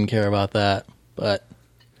 I wouldn't care about that. But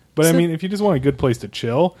I mean, if you just want a good place to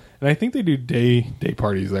chill, and I think they do day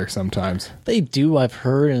parties there sometimes. They do, I've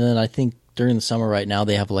heard. And then I think during the summer right now,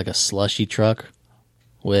 they have like a slushy truck.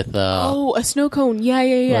 With a snow cone. Yeah.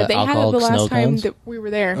 They had it the last time that we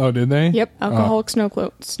were there. Oh, did they? Yep, alcoholic snow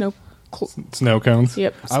cones.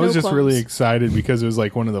 Yep. I was just really excited because it was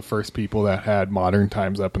like one of the first people that had Modern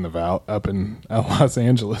Times up in Los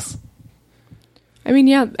Angeles. I mean,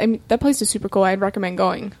 that place is super cool. I'd recommend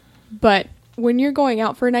going. But when you're going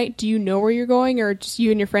out for a night, do you know where you're going, or just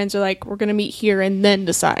you and your friends are like, we're going to meet here and then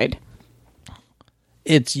decide?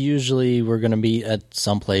 It's usually we're going to meet at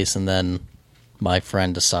some place and then my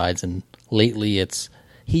friend decides, and lately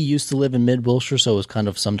he used to live in Mid-Wilshire, so it was kind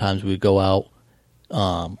of sometimes we'd go out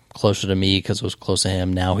closer to me because it was close to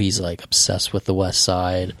him. Now he's like obsessed with the West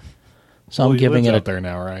Side, so I'm giving it out there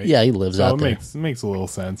now, right? Yeah, he lives out there. It makes a little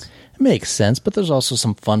sense. It makes sense, but there's also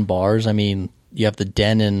some fun bars. I mean, you have the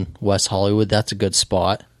Den in West Hollywood. That's a good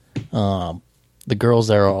spot. The girls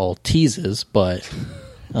there are all teases, but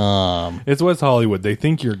it's West Hollywood. They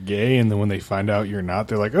think you're gay, and then when they find out you're not,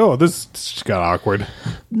 they're like, "Oh, this just got awkward."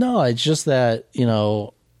 No, it's just that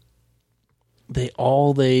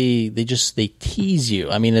they tease you.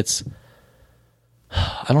 I mean, it's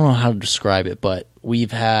I don't know how to describe it, but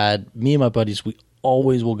we've had me and my buddies. We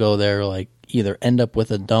always will go there, like either end up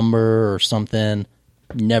with a number or something.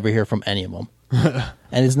 Never hear from any of them,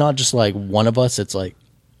 and it's not just like one of us. It's like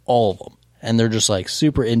all of them, and they're just like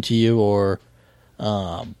super into you or.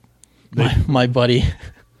 My buddy,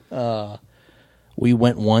 we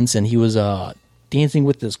went once and he was dancing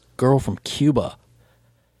with this girl from Cuba,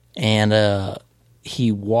 and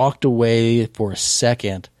he walked away for a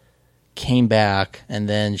second, came back, and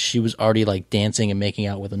then she was already like dancing and making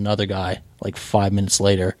out with another guy like 5 minutes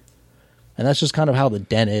later. And that's just kind of how the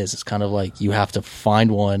Den is. It's kind of like you have to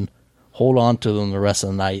find one, hold on to them the rest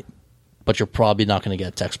of the night, but you're probably not going to get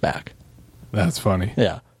a text back. That's funny.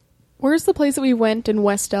 Yeah. Where's the place that we went in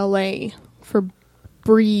West LA for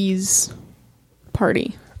Breeze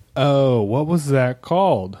party? Oh, what was that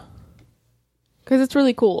called? Because it's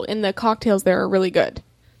really cool, and the cocktails there are really good.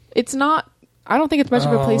 It's not, I don't think it's much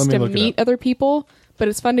of a place to meet other people, but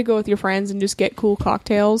it's fun to go with your friends and just get cool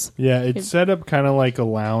cocktails. Yeah, it's set up kind of like a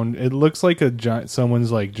lounge. It looks like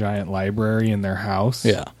someone's like giant library in their house.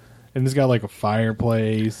 Yeah. And it's got like a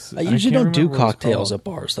fireplace. I usually don't do cocktails at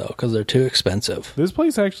bars though because they're too expensive. This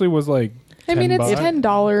place actually was like I mean, it's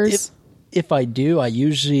 $10. If I do, I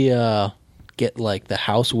usually get like the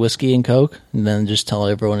house whiskey and Coke, and then just tell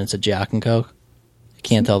everyone it's a Jack and Coke.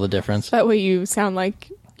 Can't tell the difference. That way you sound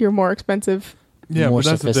like you're more expensive. Yeah, More but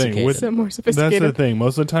that's the thing. sophisticated. So more That's sophisticated. the thing.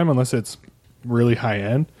 Most of the time, unless it's really high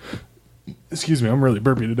end. Excuse me, I'm really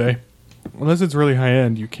burpy today. Unless it's really high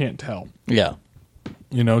end, you can't tell. Yeah.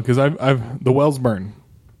 You know, because I've the wells burn.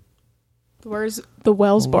 Where's the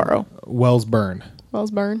Wellsboro? Wells burn.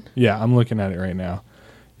 Wellsburn. Yeah, I'm looking at it right now.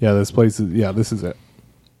 Yeah, this place is. Yeah, this is it.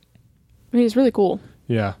 I mean, it's really cool.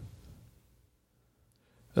 Yeah.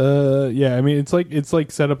 Yeah. I mean, it's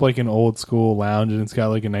like set up like an old school lounge, and it's got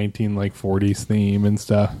like a 1940s theme and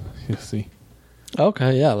stuff. You see.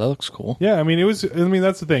 Okay, yeah, that looks cool. Yeah, I mean, it was. I mean,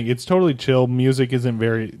 that's the thing. It's totally chill. Music isn't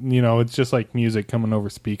very. You know, it's just like music coming over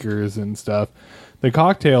speakers and stuff. The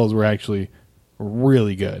cocktails were actually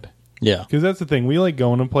really good. Yeah. Because that's the thing. We like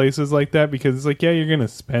going to places like that because it's like, yeah, you're going to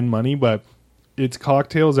spend money, but it's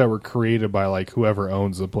cocktails that were created by like whoever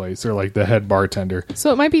owns the place or like the head bartender.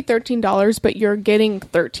 So it might be $13, but you're getting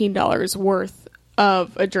 $13 worth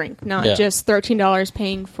of a drink, not Yeah. just $13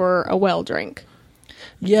 paying for a well drink.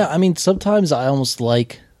 Yeah, I mean, sometimes I almost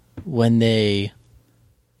like when they,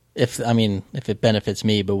 if it benefits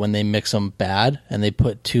me, but when they mix them bad and they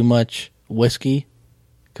put too much whiskey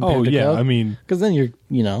compared Oh, to yeah. Coke. I mean, because then you're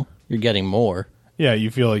getting more. yeah, you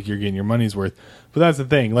feel like you're getting your money's worth. But that's the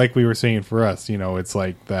thing. Like we were saying for us, you know, it's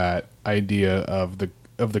like that idea of the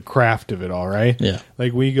craft of it all, right? Yeah.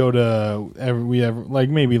 Like we go to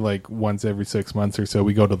maybe like once every 6 months or so,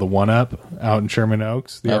 we go to the One Up out in Sherman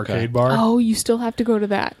Oaks, the Okay. arcade bar. Oh, you still have to go to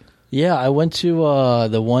that. Yeah, I went to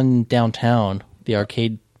the one downtown, the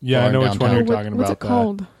arcade. Yeah, bar I know which one downtown. you're talking What's about. it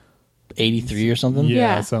called? 83 or something. Yeah,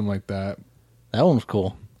 Yeah. something like that. That one was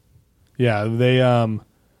cool. Yeah, they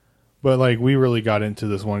but like we really got into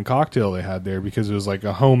this one cocktail they had there because it was like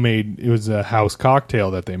it was a house cocktail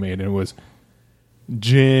that they made, and it was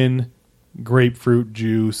gin, grapefruit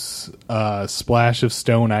juice, splash of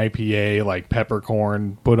Stone IPA, like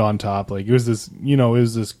peppercorn put on top. Like it was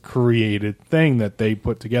this created thing that they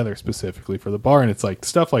put together specifically for the bar, and it's like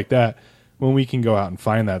stuff like that. When we can go out and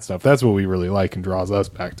find that stuff, that's what we really like and draws us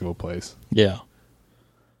back to a place. Yeah.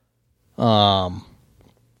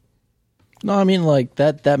 No, I mean, like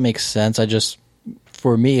that makes sense.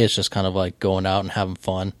 For me, it's just kind of like going out and having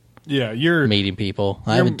fun, Yeah, you're meeting people.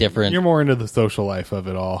 I have a different. You're more into the social life of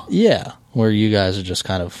it all. Yeah, where you guys are just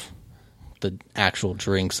kind of the actual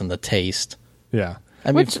drinks and the taste. Yeah. I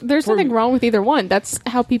mean, Which there's for- nothing wrong with either one. That's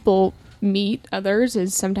how people meet others,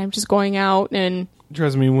 is sometimes just going out and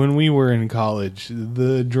Trust me, when we were in college,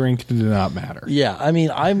 the drink did not matter. Yeah, I mean,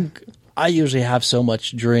 I usually have so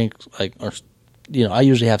much drink, I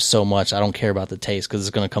usually have so much. I don't care about the taste because it's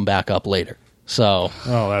going to come back up later. So,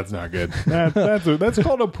 Oh, that's not good. That's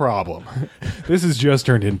called a problem. This has just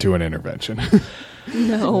turned into an intervention.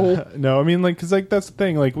 no. No, I mean, like, because like that's the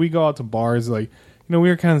thing. Like, we go out to bars, like, you know, we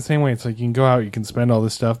were kind of the same way. It's like you can go out, you can spend all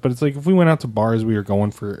this stuff, but it's like if we went out to bars, we were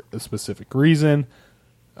going for a specific reason,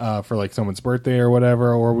 for like someone's birthday or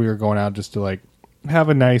whatever, or we were going out just to like have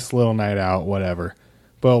a nice little night out, whatever.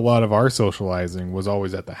 But a lot of our socializing was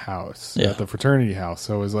always at the house, Yeah. at the fraternity house.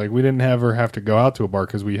 So it was like we didn't ever have to go out to a bar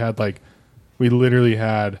because we literally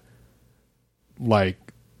had like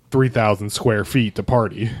 3,000 square feet to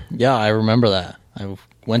party. yeah, I remember that. I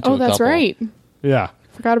went to Oh, a that's couple. right. Yeah.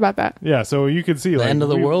 Forgot about that. Yeah. So you could see The like end of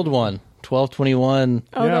the we- world one, 12/21.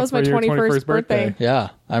 Oh, Yeah, that was my for your 21st 21st birthday. birthday. Yeah,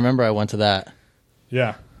 I remember I went to that.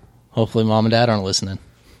 Yeah. Hopefully, mom and dad aren't listening.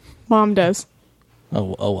 Mom does.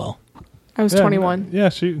 Oh well. I was Yeah, 21. Yeah.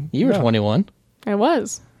 She. You were yeah. 21. I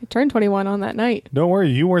was. I turned 21 on that night. Don't worry.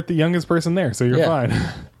 You weren't the youngest person there, so you're Yeah. fine.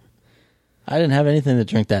 I didn't have anything to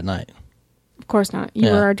drink that night. Of course not. You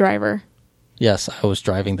Yeah. were our driver. Yes, I was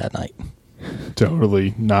driving that night.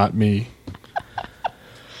 Totally not me.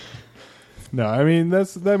 No, I mean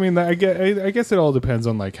I guess it all depends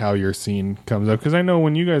on like how your scene comes up, because I know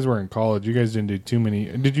when you guys were in college, you guys didn't do too many.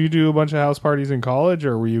 Did you do a bunch of house parties in college,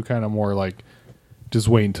 or were you kind of more like just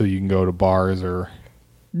wait until you can go to bars? Or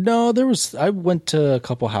No, I went to a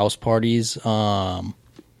couple house parties.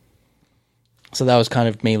 So that was kind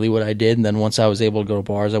of mainly what I did. And then once I was able to go to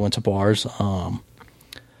bars, I went to bars.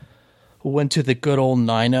 Went to the good old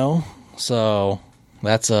Nino. So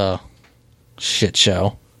that's a shit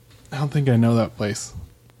show. I don't think I know that place.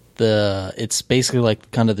 It's basically like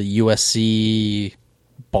kind of the USC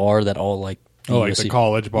bar that all like Like the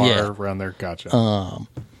college bar Yeah. around there. Gotcha.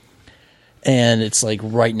 And it's like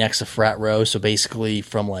right next to frat row. So basically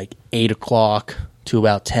from like 8 o'clock to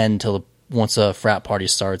about 10 till once a frat party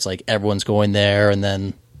starts, like everyone's going there, and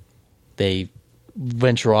then they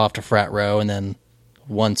venture off to frat row, and then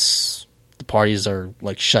once the parties are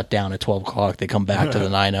like shut down at 12 o'clock, they come back to the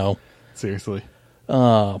 9-0. Seriously.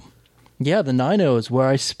 Yeah, the 9-0 is where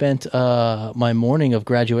I spent my morning of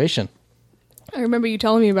graduation. I remember you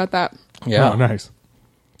telling me about that. Yeah. Oh, nice.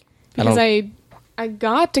 Because I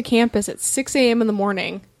got to campus at 6 a.m. in the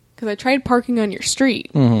morning because I tried parking on your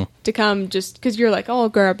street to come just because you're like, oh, I'll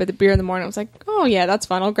grab a beer in the morning. I was like, oh, yeah, that's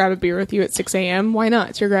fun. I'll grab a beer with you at 6 a.m. Why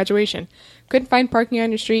not? It's your graduation. Couldn't find parking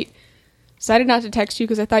on your street. Decided not to text you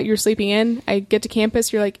because I thought you were sleeping in. I get to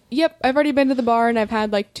campus. You're like, yep, I've already been to the bar and I've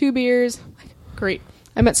had like 2 beers. I'm like, great.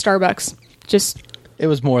 I'm at Starbucks. It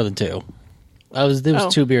was more than 2. There was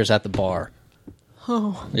 2 beers at the bar.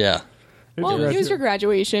 Oh. Yeah. Well, it was your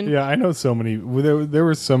graduation. Yeah, I know so many. There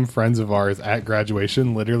were some friends of ours at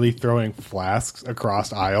graduation literally throwing flasks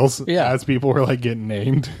across aisles as people were like getting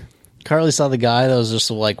named. Carly saw the guy that was just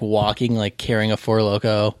like walking, like carrying a Four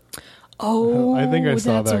Loko. Oh, I think I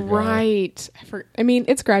saw that's that guy. right. I mean,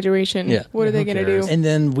 it's graduation. Yeah. What are they Who going to cares? do? And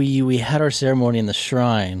then we had our ceremony in the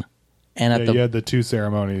shrine, and at You had the 2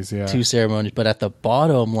 ceremonies, yeah. 2 ceremonies, but at the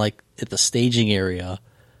bottom, like at the staging area,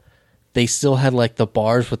 they still had like the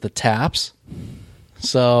bars with the taps.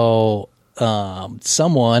 So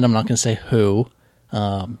someone, I'm not going to say who,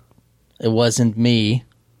 it wasn't me,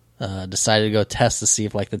 decided to go test to see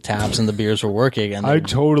if like the taps and the beers were working, and I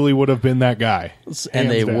totally would have been that guy.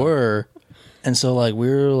 and they Hands down. were. And so like we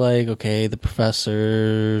were like, okay, the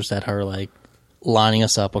professors that are like lining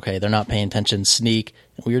us up, okay, they're not paying attention, sneak.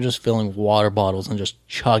 And we were just filling water bottles and just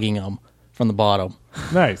chugging them from the bottom.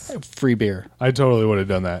 Nice. Free beer. I totally would have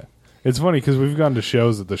done that. It's funny because we've gone to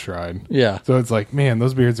shows at the Shrine. Yeah. So it's like, man,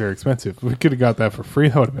 those beers are expensive. We could have got that for free.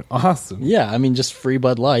 That would have been awesome. Yeah, I mean, just free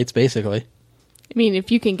Bud Lights, basically. I mean,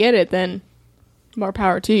 if you can get it, then more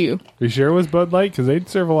power to you. Are you sure it was Bud Light? Because they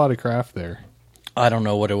serve a lot of craft there. I don't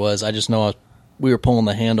know what it was. I just know we were pulling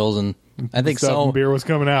the handles, and I think Beer was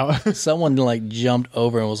coming out. someone like jumped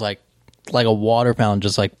over and was like a water fountain,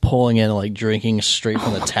 just like pulling in and like drinking straight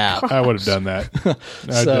from the tap. I would have done that.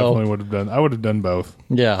 I definitely would have done. I would have done both.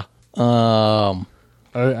 Yeah. I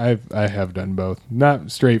have done both. Not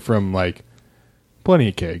straight from like plenty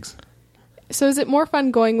of kegs. So is it more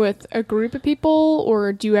fun going with a group of people,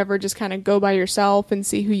 or do you ever just kind of go by yourself and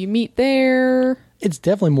see who you meet there? It's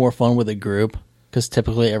definitely more fun with a group because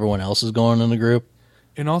typically everyone else is going in a group.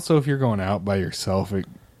 And also, if you're going out by yourself, it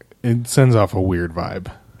sends off a weird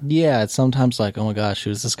vibe. Yeah, it's sometimes like, oh my gosh,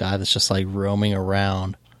 who's this guy that's just like roaming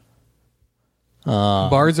around?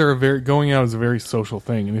 Bars are going out is a very social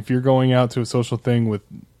thing, and if you're going out to a social thing with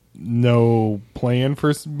no plan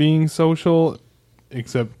for being social,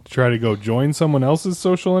 except try to go join someone else's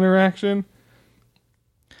social interaction,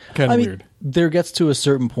 kind of weird. There gets to a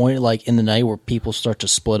certain point, like in the night, where people start to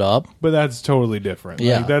split up. But that's totally different.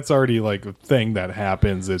 Yeah. Like, that's already like a thing that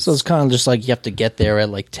happens. So it's kind of just like you have to get there at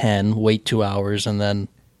like 10, wait 2 hours, and then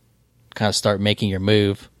kind of start making your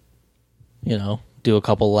move. You know, do a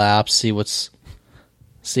couple laps, see what's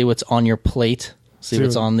on your plate, see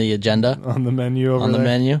what's on the agenda, on the menu over on the there.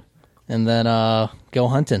 menu, and then go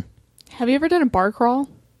hunting. Have you ever done a bar crawl?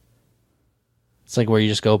 It's like where you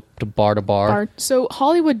just go to bar. So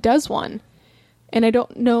Hollywood does one, and I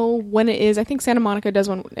don't know when it is. I think Santa Monica does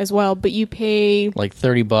one as well, but you pay Like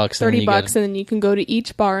 $30. $30, and then you can go to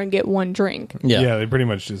each bar and get one drink. Yeah. They pretty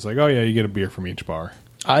much just like, oh yeah, you get a beer from each bar.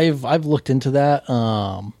 I've looked into that.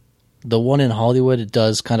 The one in Hollywood, it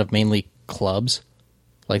does kind of mainly clubs.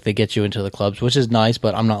 Like they get you into the clubs, which is nice,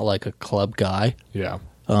 but I'm not like a club guy. Yeah,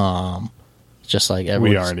 Just like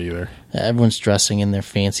we aren't either. Everyone's dressing in their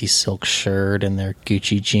fancy silk shirt and their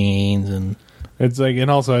Gucci jeans, and It's like, and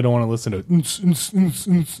also I don't want to listen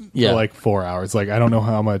to for like 4 hours. Like I don't know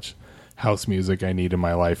how much house music I need in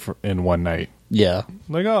my life in one night. yeah.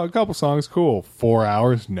 Like, oh, a couple songs, cool. 4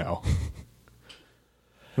 hours, no.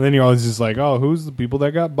 And then you're always just like, oh, who's the people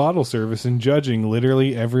that got bottle service and judging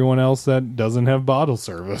literally everyone else that doesn't have bottle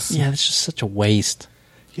service? Yeah, it's just such a waste.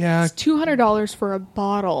 Yeah, It's $200 for a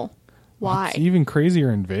bottle. Why? it's even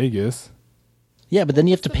crazier in Vegas. Yeah, but then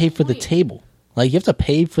you have to pay for the table. Like you have to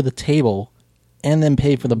pay for the table and then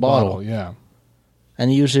pay for the bottle. Yeah.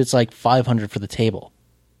 And usually it's like $500 for the table.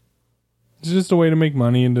 It's just a way to make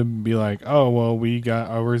money and to be like, oh, well, we got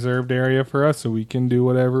a reserved area for us so we can do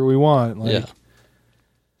whatever we want. Like, Yeah.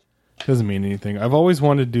 doesn't mean anything. I've always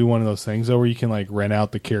wanted to do one of those things, though, where you can, like, rent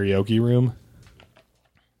out the karaoke room.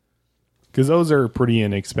 Because those are pretty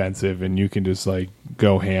inexpensive, and you can just, like,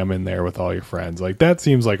 go ham in there with all your friends. Like, that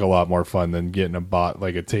seems like a lot more fun than getting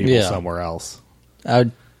a table somewhere else. I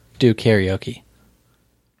would do karaoke.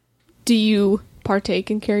 Do you partake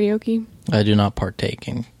in karaoke? I do not partake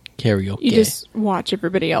in karaoke. You just watch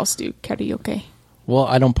everybody else do karaoke. Well,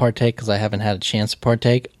 I don't partake because I haven't had a chance to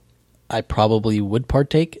partake. I probably would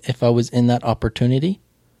partake if I was in that opportunity.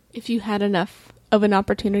 If you had enough of an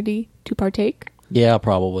opportunity to partake? Yeah,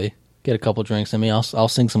 probably. Get a couple drinks in me. I'll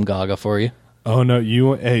sing some Gaga for you. Oh no,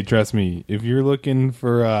 hey, trust me. If you're looking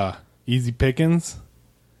for easy pickings,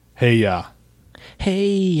 hey ya.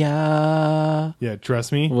 Yeah,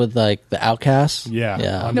 trust me. With like the Outcasts. Yeah.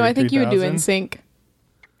 Yeah. No, I think you would do 3000? NSYNC.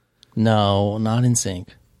 No, not in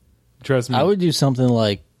sync. Trust me. I would do something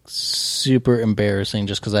like super embarrassing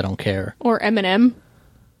just because I don't care. Or Eminem.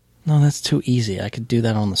 No, that's too easy. I could do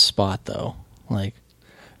that on the spot though. Like,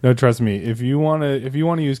 No, trust me. If you wanna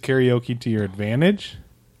use karaoke to your advantage,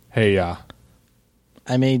 hey ya.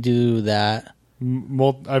 I may do that.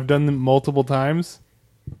 I've done them multiple times.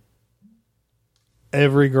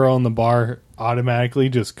 Every girl in the bar automatically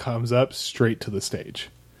just comes up straight to the stage.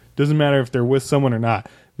 Doesn't matter if they're with someone or not.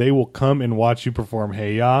 They will come and watch you perform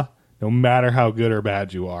Hey Ya, no matter how good or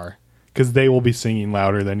bad you are. Because they will be singing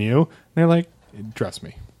louder than you. And they're like, trust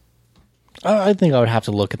me. I think I would have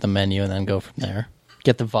to look at the menu and then go from there.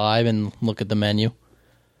 Get the vibe and look at the menu.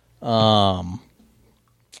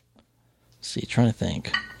 See, trying to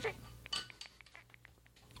think.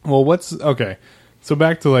 Well, okay. So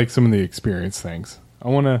back to like some of the experience things.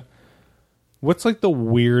 What's like the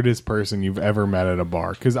weirdest person you've ever met at a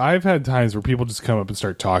bar? Because I've had times where people just come up and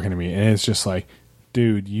start talking to me, and it's just like,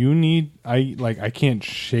 dude, I can't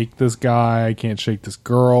shake this guy, I can't shake this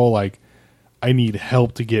girl, like I need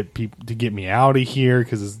help to get me out of here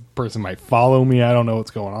because this person might follow me. I don't know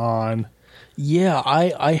what's going on. Yeah,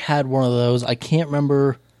 I had one of those. I can't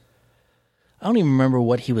remember. I don't even remember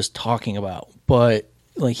what he was talking about, but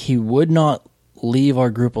like he would not leave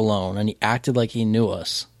our group alone, and he acted like he knew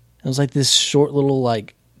us. It was like this short little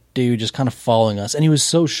like dude just kind of following us, and he was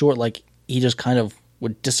so short, like he just kind of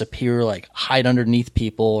would disappear, like hide underneath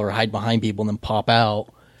people or hide behind people and then pop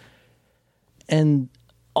out. And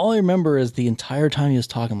all I remember is the entire time he was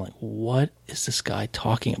talking, I'm like, what is this guy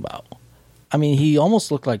talking about? I mean, he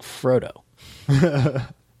almost looked like Frodo.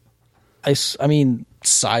 I mean,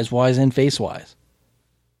 size-wise and face-wise.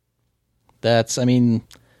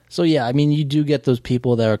 So yeah, I mean, you do get those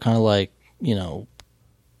people that are kind of like, you know,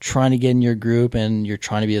 trying to get in your group and you're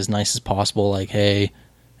trying to be as nice as possible. Like, hey,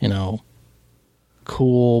 you know,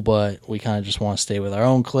 cool, but we kind of just want to stay with our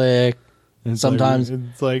own clique. And sometimes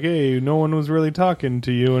it's like, hey, no one was really talking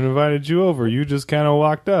to you and invited you over. You just kind of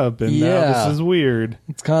walked up, and now this is weird.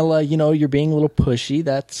 It's kind of like, you know, you're being a little pushy.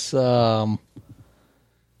 That's those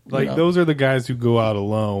are the guys who go out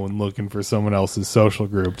alone looking for someone else's social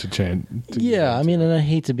group to change. Yeah, I mean, and I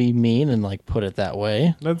hate to be mean and like put it that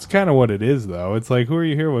way. That's kind of what it is, though. It's like, who are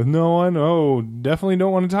you here with? No one. Oh, definitely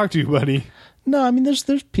don't want to talk to you, buddy. No, I mean, there's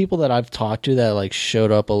people that I've talked to that like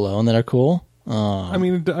showed up alone that are cool. I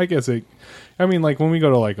mean, like when we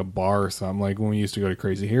go to like a bar or something, like when we used to go to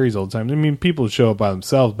Crazy Harry's all the time. I mean, people show up by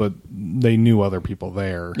themselves, but they knew other people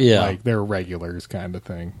there. Yeah, like they're regulars, kind of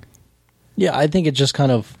thing. Yeah, I think it just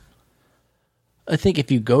kind of. I think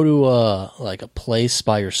if you go to a place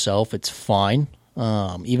by yourself, it's fine.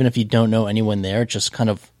 Even if you don't know anyone there, just kind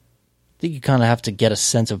of. I think you kind of have to get a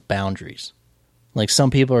sense of boundaries. Like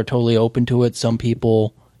some people are totally open to it. Some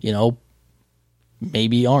people, you know,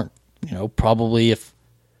 maybe aren't. You know, probably if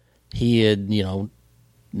he had, you know,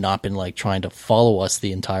 not been like trying to follow us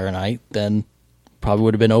the entire night, then probably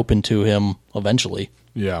would have been open to him eventually.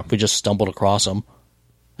 Yeah. If we just stumbled across him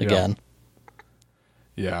again.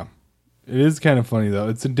 Yeah. It is kind of funny, though.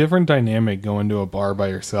 It's a different dynamic going to a bar by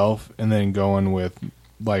yourself and then going with,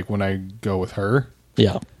 like, when I go with her.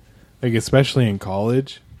 Yeah. Like, especially in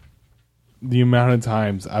college, the amount of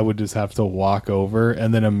times I would just have to walk over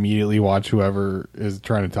and then immediately watch whoever is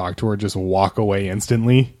trying to talk to her just walk away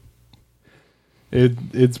instantly.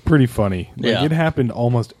 It's pretty funny. Like, yeah. It happened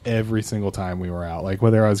almost every single time we were out. Like,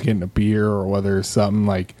 whether I was getting a beer or whether something,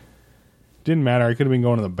 like, didn't matter. I could have been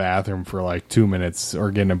going to the bathroom for, like, 2 minutes or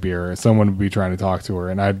getting a beer. Someone would be trying to talk to her,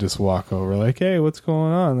 and I'd just walk over like, hey, what's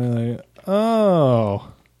going on? And they're like,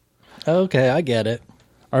 oh. Okay, I get it.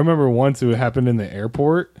 I remember once it happened in the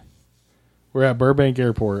airport. We're at Burbank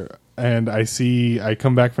Airport, and I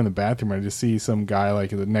come back from the bathroom, and I just see some guy,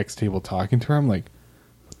 like, at the next table talking to her. I'm like,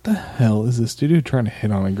 what the hell is this dude trying to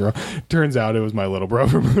hit on a girl? Turns out it was my little bro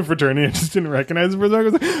from the fraternity. I just didn't recognize him for a second. I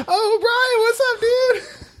was like, oh, Brian, what's up, dude?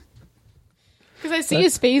 Because I see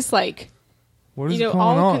his face, like, what is you know, going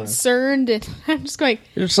all on? Concerned, and I'm just going,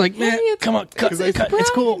 You're just like, man, hey, come on, cut,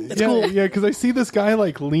 it's cool, it's cool. Yeah, because I see this guy,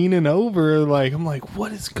 like, leaning over, like, I'm like,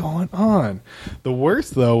 what is going on? The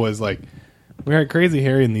worst, though, was, like, we were at Crazy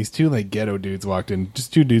Harry, and these two, like, ghetto dudes walked in.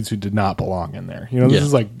 Just two dudes who did not belong in there. You know, this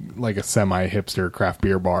is like a semi-hipster craft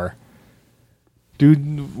beer bar.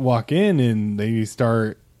 Dude walk in, and they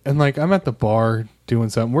start... And, like, I'm at the bar doing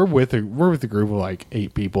something. We're with a group of, like,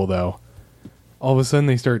 8 people, though. all of a sudden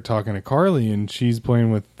they start talking to Carly, and she's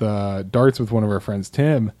playing with darts with one of our friends,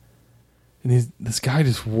 Tim. And this guy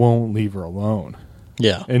just won't leave her alone.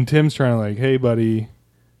 Yeah. And Tim's trying to like, hey, buddy,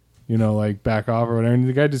 like back off or whatever. And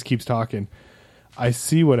the guy just keeps talking. I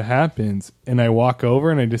see what happens, and I walk over,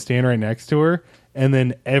 and I just stand right next to her. And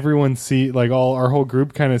then everyone our whole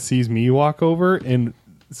group kind of sees me walk over. And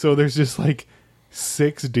so there's just like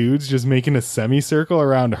 6 dudes just making a semicircle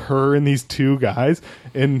around her and these 2 guys.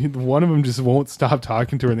 And one of them just won't stop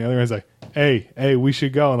talking to her. And the other guy's like, hey, we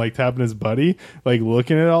should go. And like tapping his buddy, like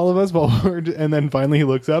looking at all of us. And then finally he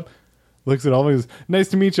looks up, looks at all of us, nice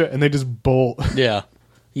to meet you. And they just bolt. Yeah.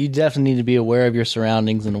 You definitely need to be aware of your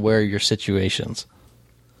surroundings and aware of your situations.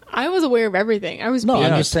 I was aware of everything. I was No, being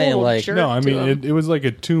I'm a just saying, total like- jerk No, I to mean, him. it was like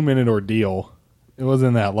a 2-minute ordeal. It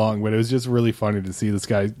wasn't that long, but it was just really funny to see this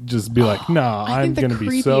guy just be like, nah, I I'm think the going to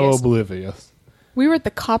be so creepiest- oblivious. We were at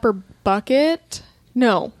the Copper Bucket.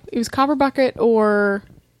 No, it was Copper Bucket or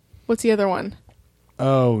what's the other one?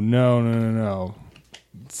 Oh, no.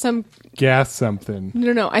 Some Gas something.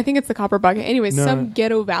 no. I think it's the Copper Bucket. Anyways, No. some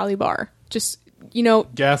ghetto valley bar. Just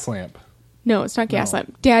Gas lamp. no, it's not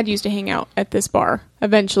Gaslamp. Dad used to hang out at this bar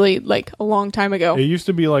eventually, like a long time ago. It used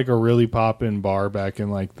to be like a really poppin' bar back in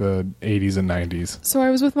like the 80s and 90s. So I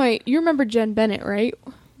was with you remember Jen Bennett, right?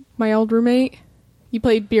 My old roommate. You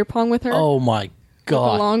played beer pong with her. Oh my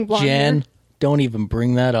God. long blonde Jen, hair? don't even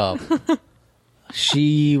bring that up.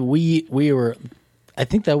 we were, I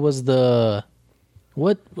think that was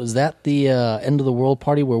what was that the end of the world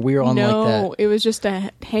party where we were on no, like that? it was just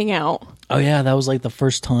a hangout. Oh yeah, that was like the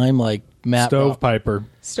first time like Matt Stovepiper.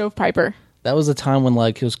 Stovepiper. That was the time when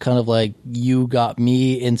like it was kind of like you got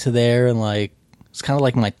me into there and like it's kind of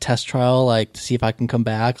like my test trial, like to see if I can come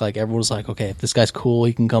back. Like everyone was like, okay, if this guy's cool,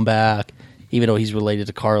 he can come back, even though he's related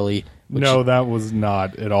to Carly. No, that was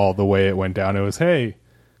not at all the way it went down. It was, hey,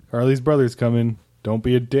 Carly's brother's coming. Don't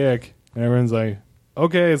be a dick. And everyone's like,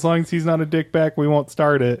 okay, as long as he's not a dick back, we won't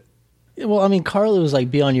start it. Well, I mean, Carly was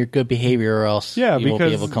like, be on your good behavior or else Yeah, you won't be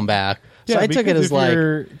because- able to come back. So Yeah, I took it as like,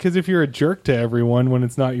 because if you're a jerk to everyone when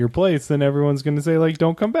it's not your place, then everyone's going to say like,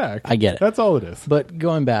 "Don't come back." I get it. That's all it is. but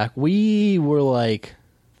going back, we were like,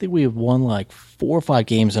 I think we had won like 4 or 5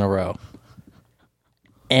 games in a row.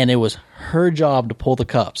 And it was her job to pull the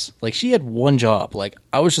cups. Like she had one job. Like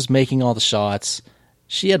I was just making all the shots.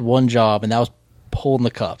 She had one job, and that was pulling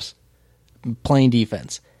the cups, playing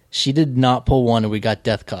defense. She did not pull one, and we got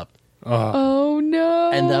death cup. Oh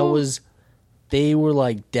no. And that was, they were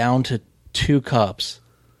like down to 2 cups,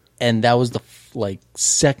 and that was the like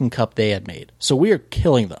second cup they had made. So we were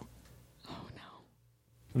killing them.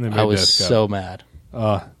 And they made I was Death Cup. so mad.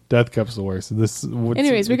 Death Cup's the worst.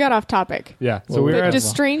 Anyways, we got off topic. yeah. So we were But at just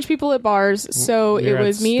strange people at bars. So we it were at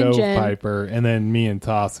was me and Jen. Stovepiper, and then me and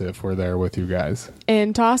Tossif were there with you guys.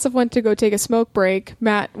 And Tossif went to go take a smoke break.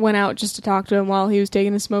 Matt went out just to talk to him while he was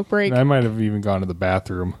taking a smoke break. And I might have even gone to the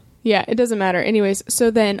bathroom. Yeah, it doesn't matter. Anyways,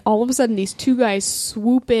 so then all of a sudden these 2 guys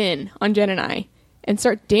swoop in on Jen and I and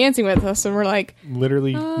start dancing with us, and we're like,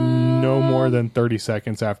 Literally no more than 30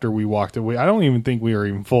 seconds after we walked away. I don't even think we were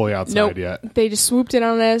even fully outside nope. yet. They just swooped in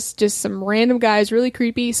on us, just some random guys, really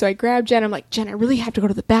creepy. So I grabbed Jen. I'm like, Jen, I really have to go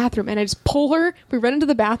to the bathroom. And I just pull her. We run into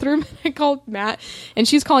the bathroom. I called Matt, and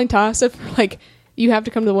she's calling Tossif, like, you have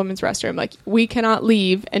to come to the women's restroom. Like, we cannot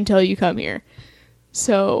leave until you come here.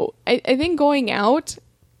 So I think going out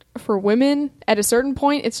for women at a certain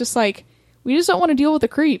point, it's just like, we just don't want to deal with the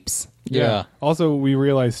creeps. Yeah. Also, we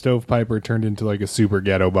realized Stovepiper turned into like a super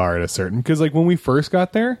ghetto bar at a certain, because like when we first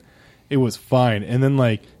got there, it was fine, and then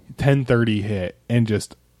like 10:30 hit, and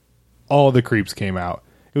just all the creeps came out.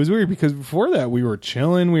 It was weird because before that we were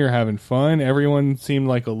chilling, we were having fun. Everyone seemed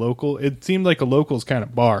like a local. It seemed like a locals kind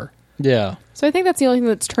of bar. Yeah. So I think that's the only thing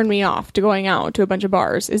that's turned me off to going out to a bunch of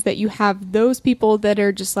bars, is that you have those people that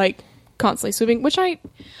are just like constantly swooping, which I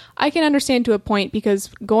can understand to a point,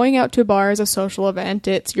 because going out to a bar is a social event.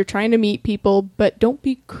 You're trying to meet people, but don't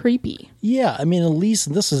be creepy. Yeah. I mean, at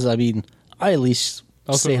least this is, I mean, I at least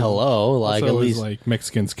Also- say hello. Like, Also, at it was least, like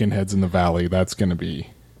Mexican skinheads in the valley. That's going to be.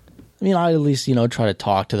 I mean, I at least, try to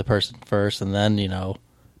talk to the person first and then,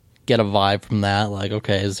 get a vibe from that. Like,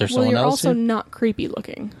 okay, is there Well, someone you're else also here? not creepy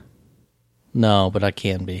looking. No, but I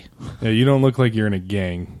can be. Yeah, you don't look like you're in a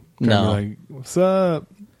gang. Kinda No. Like, what's up?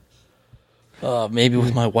 Maybe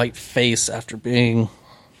with my white face after being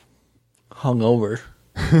hungover.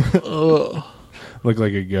 Look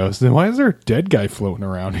like a ghost. Then why is there a dead guy floating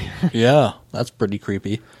around here? Yeah, that's pretty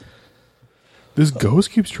creepy. This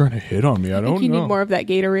ghost keeps trying to hit on me. I I don't think you know. need more of that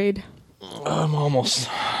Gatorade.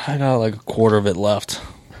 I got like a quarter of it left.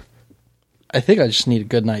 I think I just need a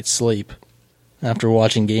good night's sleep after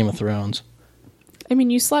watching Game of Thrones. I mean,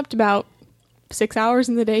 you slept about 6 hours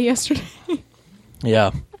in the day yesterday.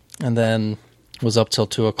 Yeah. And then was up till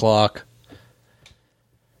 2 o'clock.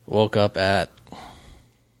 Woke up at, I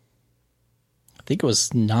think it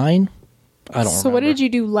was 9. I don't remember. So what did you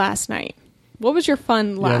do last night? What was your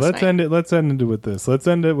fun last let's night? end it. Let's end it with this. Let's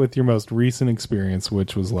end it with your most recent experience,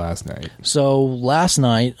 which was last night. So last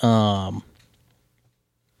night,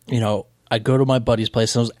 I'd go to my buddy's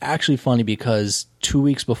place, and it was actually funny because 2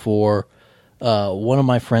 weeks before, one of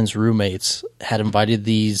my friend's roommates had invited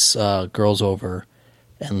these girls over,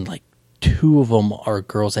 and like 2 of them are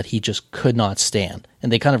girls that he just could not stand,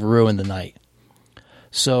 and they kind of ruined the night.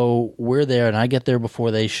 So we're there, and I get there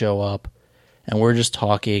before they show up, and we're just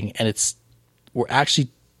talking, and we're actually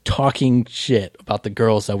talking shit about the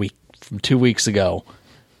girls from 2 weeks ago,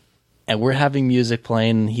 and we're having music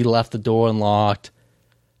playing. He left the door unlocked.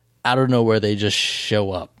 Out of nowhere, they just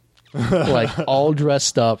show up, like all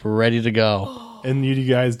dressed up, ready to go. And you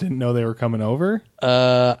guys didn't know they were coming over?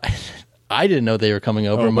 I didn't know they were coming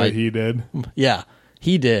over. But he did. Yeah,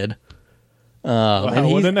 he did. Wow,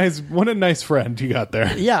 what a nice friend you got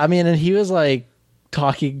there. Yeah, I mean, and he was like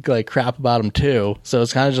talking like crap about him too. So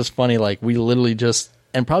it's kind of just funny. Like we literally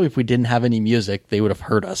and probably if we didn't have any music, they would have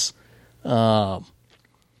heard us.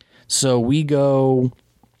 So we go.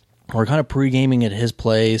 We're kind of pre-gaming at his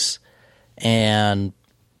place, and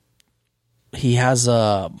he has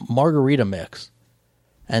a margarita mix.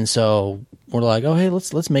 And so we're like, oh, hey,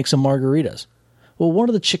 let's make some margaritas. Well, one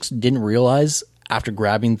of the chicks didn't realize after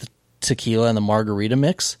grabbing the tequila and the margarita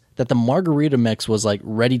mix that the margarita mix was like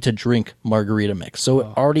ready to drink margarita mix. So it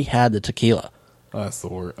already had the tequila. Oh, that's the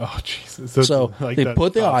word. Oh, Jesus. So like they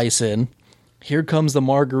put the ice in. Here comes the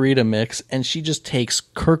margarita mix, and she just takes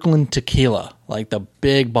Kirkland tequila, like the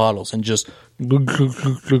big bottles, and just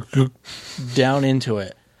down into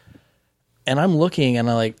it. And I'm looking, and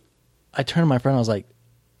I turned to my friend, I was like,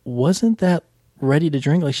 wasn't that ready to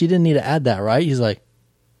drink? Like, she didn't need to add that, right? He's like,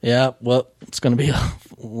 yeah, well, it's going to be a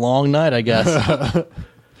long night, I guess.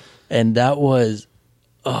 And that was,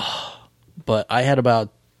 but I had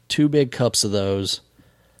about 2 big cups of those.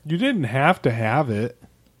 You didn't have to have it.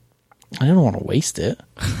 I didn't want to waste it.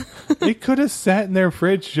 It could have sat in their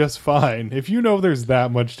fridge just fine. If you know there's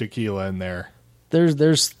that much tequila in there.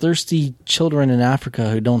 There's thirsty children in Africa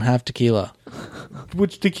who don't have tequila.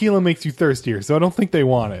 Which tequila makes you thirstier, so I don't think they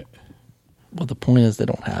want it. Well, the point is they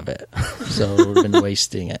don't have it. So we've been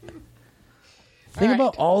wasting it. Think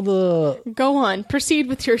about all the... Go on. Proceed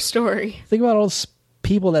with your story. Think about all the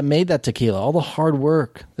people that made that tequila. All the hard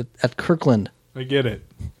work at Kirkland. I get it.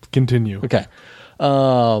 Continue. Okay.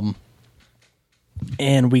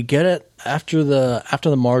 And we get it after the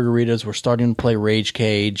margaritas. We're starting to play Rage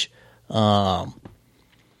Cage, and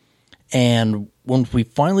when we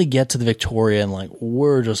finally get to the Victoria, and like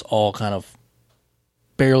we're just all kind of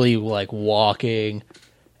barely like walking,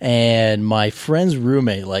 and my friend's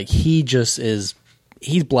roommate, like he's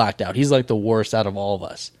blacked out. He's like the worst out of all of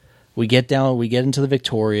us. We get into the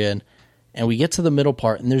Victorian, and we get to the middle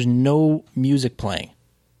part, and there's no music playing.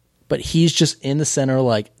 But he's just in the center,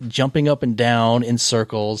 like jumping up and down in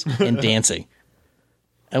circles and dancing.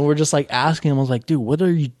 And we're just like asking him, I was like, dude, what are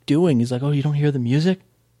you doing? He's like, oh, you don't hear the music?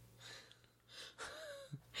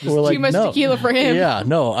 We're like, too much tequila for him. Yeah,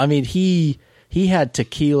 no. I mean, he had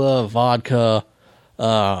tequila, vodka.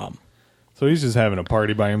 So he's just having a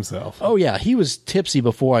party by himself. Oh, yeah. He was tipsy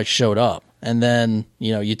before I showed up. And then,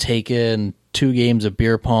 you take in 2 games of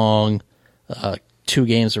beer pong, 2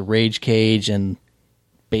 games of Rage Cage, and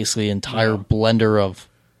basically entire blender of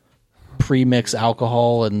pre-mix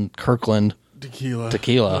alcohol and Kirkland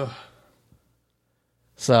tequila.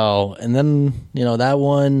 So, and then, that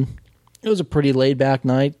one, it was a pretty laid back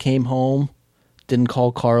night. Came home, didn't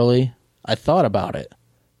call Carly. I thought about it,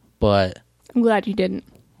 but I'm glad you didn't.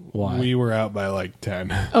 why? We were out by like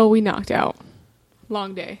 10. Oh, we knocked out.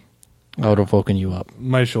 Long day. I would have woken you up.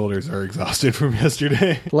 My shoulders are exhausted from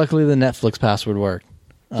yesterday. Luckily, the Netflix password worked.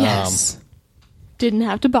 Yes. Didn't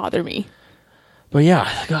have to bother me. But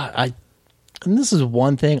yeah, God, and this is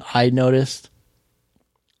one thing I noticed.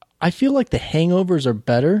 I feel like the hangovers are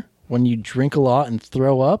better when you drink a lot and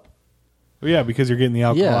throw up. Well, yeah, because you're getting the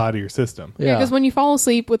alcohol Yeah. out of your system. Yeah. Because when you fall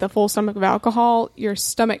asleep with a full stomach of alcohol, your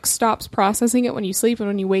stomach stops processing it when you sleep, and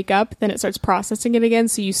when you wake up, then it starts processing it again,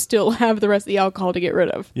 so you still have the rest of the alcohol to get rid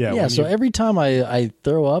of. Yeah. Yeah, so every time I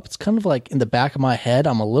throw up, it's kind of like in the back of my head,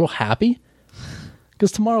 I'm a little happy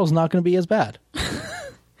because tomorrow's not going to be as bad.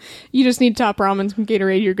 You just need top ramen, some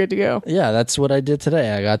Gatorade, you're good to go. Yeah, that's what I did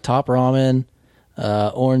today. I got top ramen,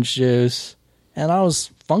 orange juice, and I was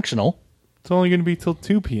functional. It's only going to be till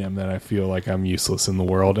 2 p.m. that I feel like I'm useless in the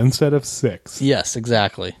world instead of 6. Yes,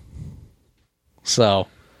 exactly. So,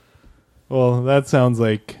 Well, that sounds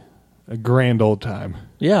like a grand old time.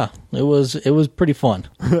 Yeah, it was pretty fun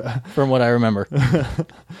from what I remember.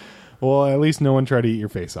 Well, at least no one tried to eat your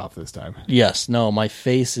face off this time. Yes, no, my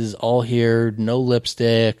face is all here, no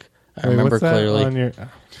lipstick. I remember what's that clearly. on your-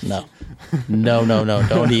 No,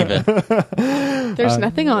 don't even. There's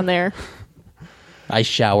nothing on there. I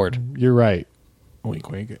showered. You're right. Wink,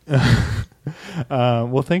 wink.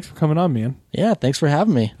 Well, thanks for coming on, man. Yeah, thanks for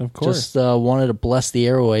having me. Of course. Just wanted to bless the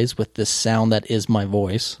airways with this sound that is my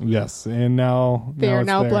voice. Yes, and now They are it's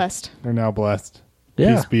now there. blessed. They're now blessed.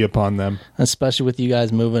 Yeah. Peace be upon them. Especially with you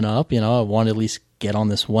guys moving up, I wanted to at least get on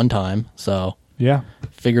this one time. So Yeah.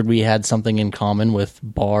 figured we had something in common with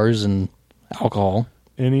bars and alcohol.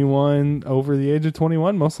 Anyone over the age of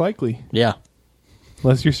 21, most likely. Yeah.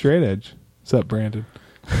 Unless you're straight edge. What's up, Brandon?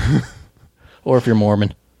 Or if you're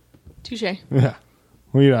Mormon. Touche. Yeah.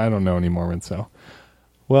 I don't know any Mormons, so.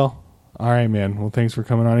 Well, all right, man. Well, thanks for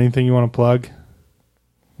coming on. Anything you want to plug?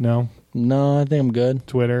 No? No, I think I'm good.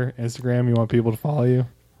 Twitter, Instagram, you want people to follow you?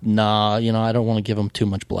 Nah, I don't want to give them too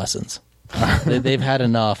much blessings. They've had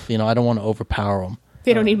enough. I don't want to overpower them.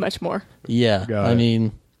 They don't need much more. Yeah. Got I it.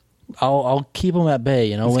 mean, I'll keep them at bay,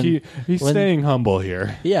 He's when- staying humble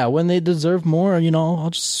here. Yeah, when they deserve more, I'll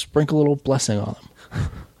just sprinkle a little blessing on them.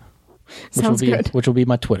 Sounds good. Which will be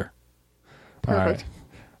my Twitter. Perfect.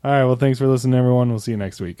 All right. Well, thanks for listening, everyone. We'll see you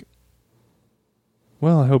next week.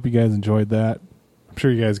 Well, I hope you guys enjoyed that. I'm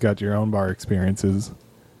sure you guys got your own bar experiences.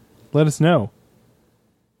 Let us know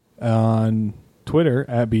on Twitter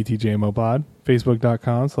at BTJMOpod,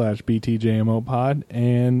 Facebook.com/BTJMOpod,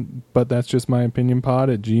 and But That's Just My Opinion Pod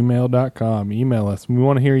at gmail.com. Email us. We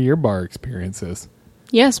want to hear your bar experiences.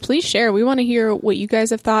 Yes, please share. We want to hear what you guys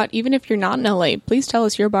have thought. Even if you're not in LA, please tell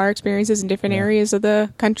us your bar experiences in different areas of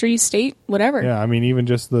the country, state, whatever. Yeah, I mean, even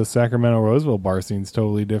just the Sacramento Roseville bar scene is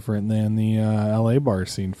totally different than the LA bar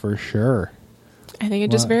scene for sure. I think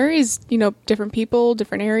it just varies. Different people,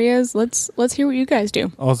 different areas. Let's hear what you guys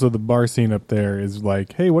do. Also, the bar scene up there is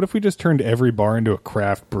like, hey, what if we just turned every bar into a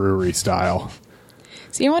craft brewery style?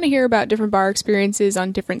 So you want to hear about different bar experiences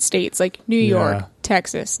on different states, like New York, Yeah.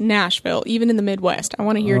 Texas, Nashville, even in the Midwest. I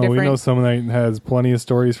want to hear We know different. someone that has plenty of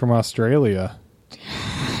stories from Australia.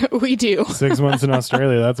 We do. 6 months in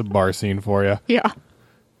Australia, that's a bar scene for you. Yeah.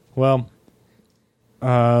 Well,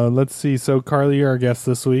 let's see. So, Carly, you're our guest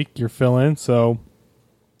this week. You're fill-in, so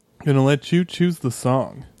I'm going to let you choose the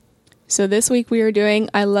song. So this week we are doing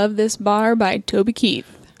I Love This Bar by Toby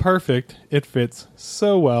Keith. Perfect. It fits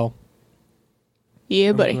so well.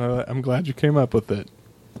 Yeah, buddy. I'm glad you came up with it.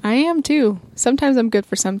 I am too. Sometimes I'm good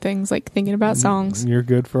for some things, like thinking about songs. You're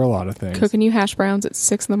good for a lot of things. Cooking you hash browns at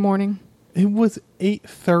 6 a.m. It was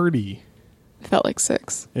 8:30. It felt like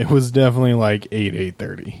 6. It was definitely like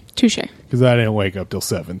 8:30. Touche. Because I didn't wake up till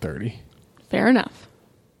 7:30. Fair enough.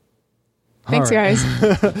 Thanks, All right.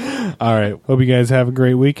 guys. All right. Hope you guys have a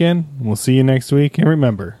great weekend. We'll see you next week. And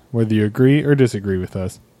remember, whether you agree or disagree with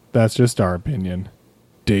us, that's just our opinion.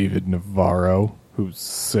 David Navarro, who's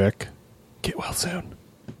sick. Get well soon.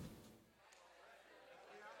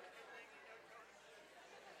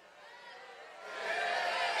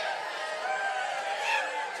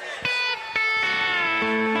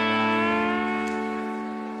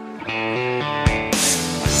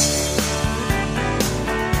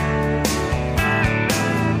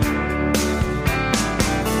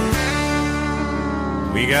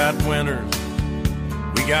 We got winners,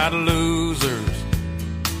 we got losers,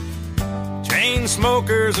 chain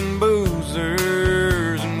smokers and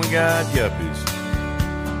boozers, and we got yuppies,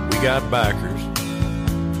 we got bikers,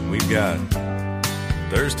 we've got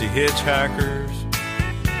thirsty hitchhikers,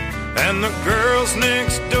 and the girls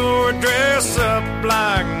next door dress up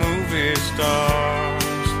like movie stars.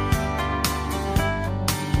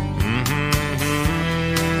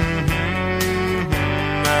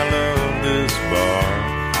 I love this bar.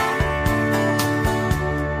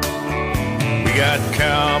 We got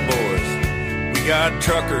cowboys, we got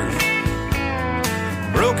truckers,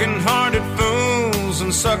 broken-hearted fools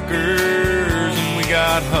and suckers, and we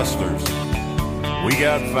got hustlers, we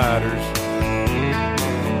got fighters,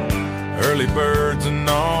 early birds and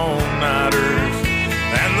all-nighters,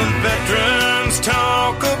 and the veterans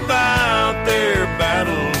talk about their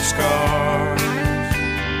battle scars.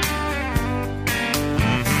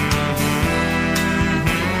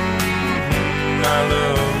 I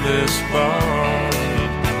love this bar.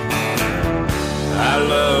 I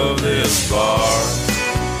love this bar.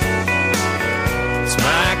 It's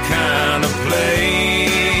my kind of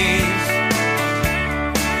place.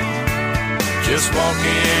 Just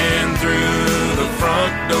walking through the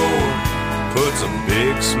front door puts a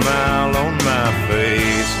big smile on my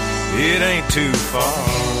face. It ain't too far.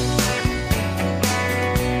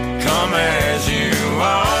 come as you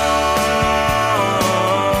are.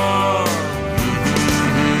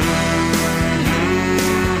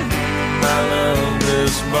 I love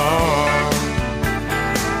this bar.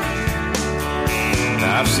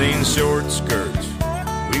 I've seen short skirts,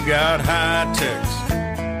 we got high techs,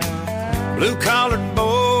 blue-collared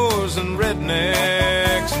boys and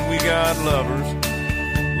rednecks, and we got lovers,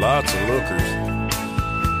 lots of lookers.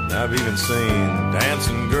 I've even seen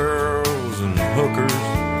dancing girls and hookers.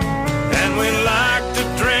 And we like to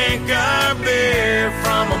drink our beer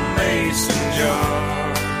from a mason jar.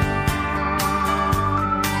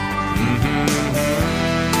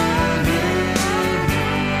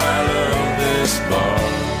 I love this bar.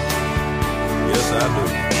 Yes, I do.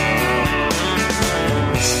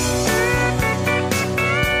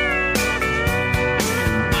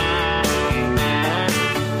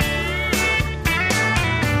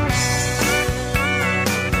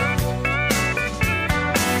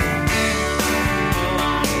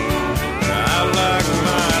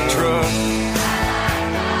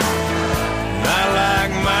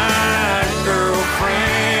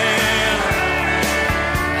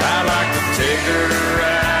 Take her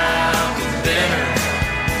out to dinner.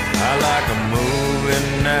 I like a movie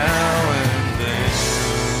now and then.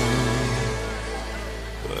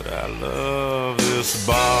 But I love this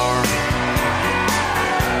bar.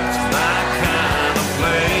 It's my kind of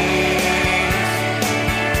place.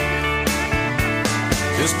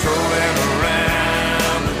 Just strolling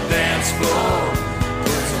around the dance floor.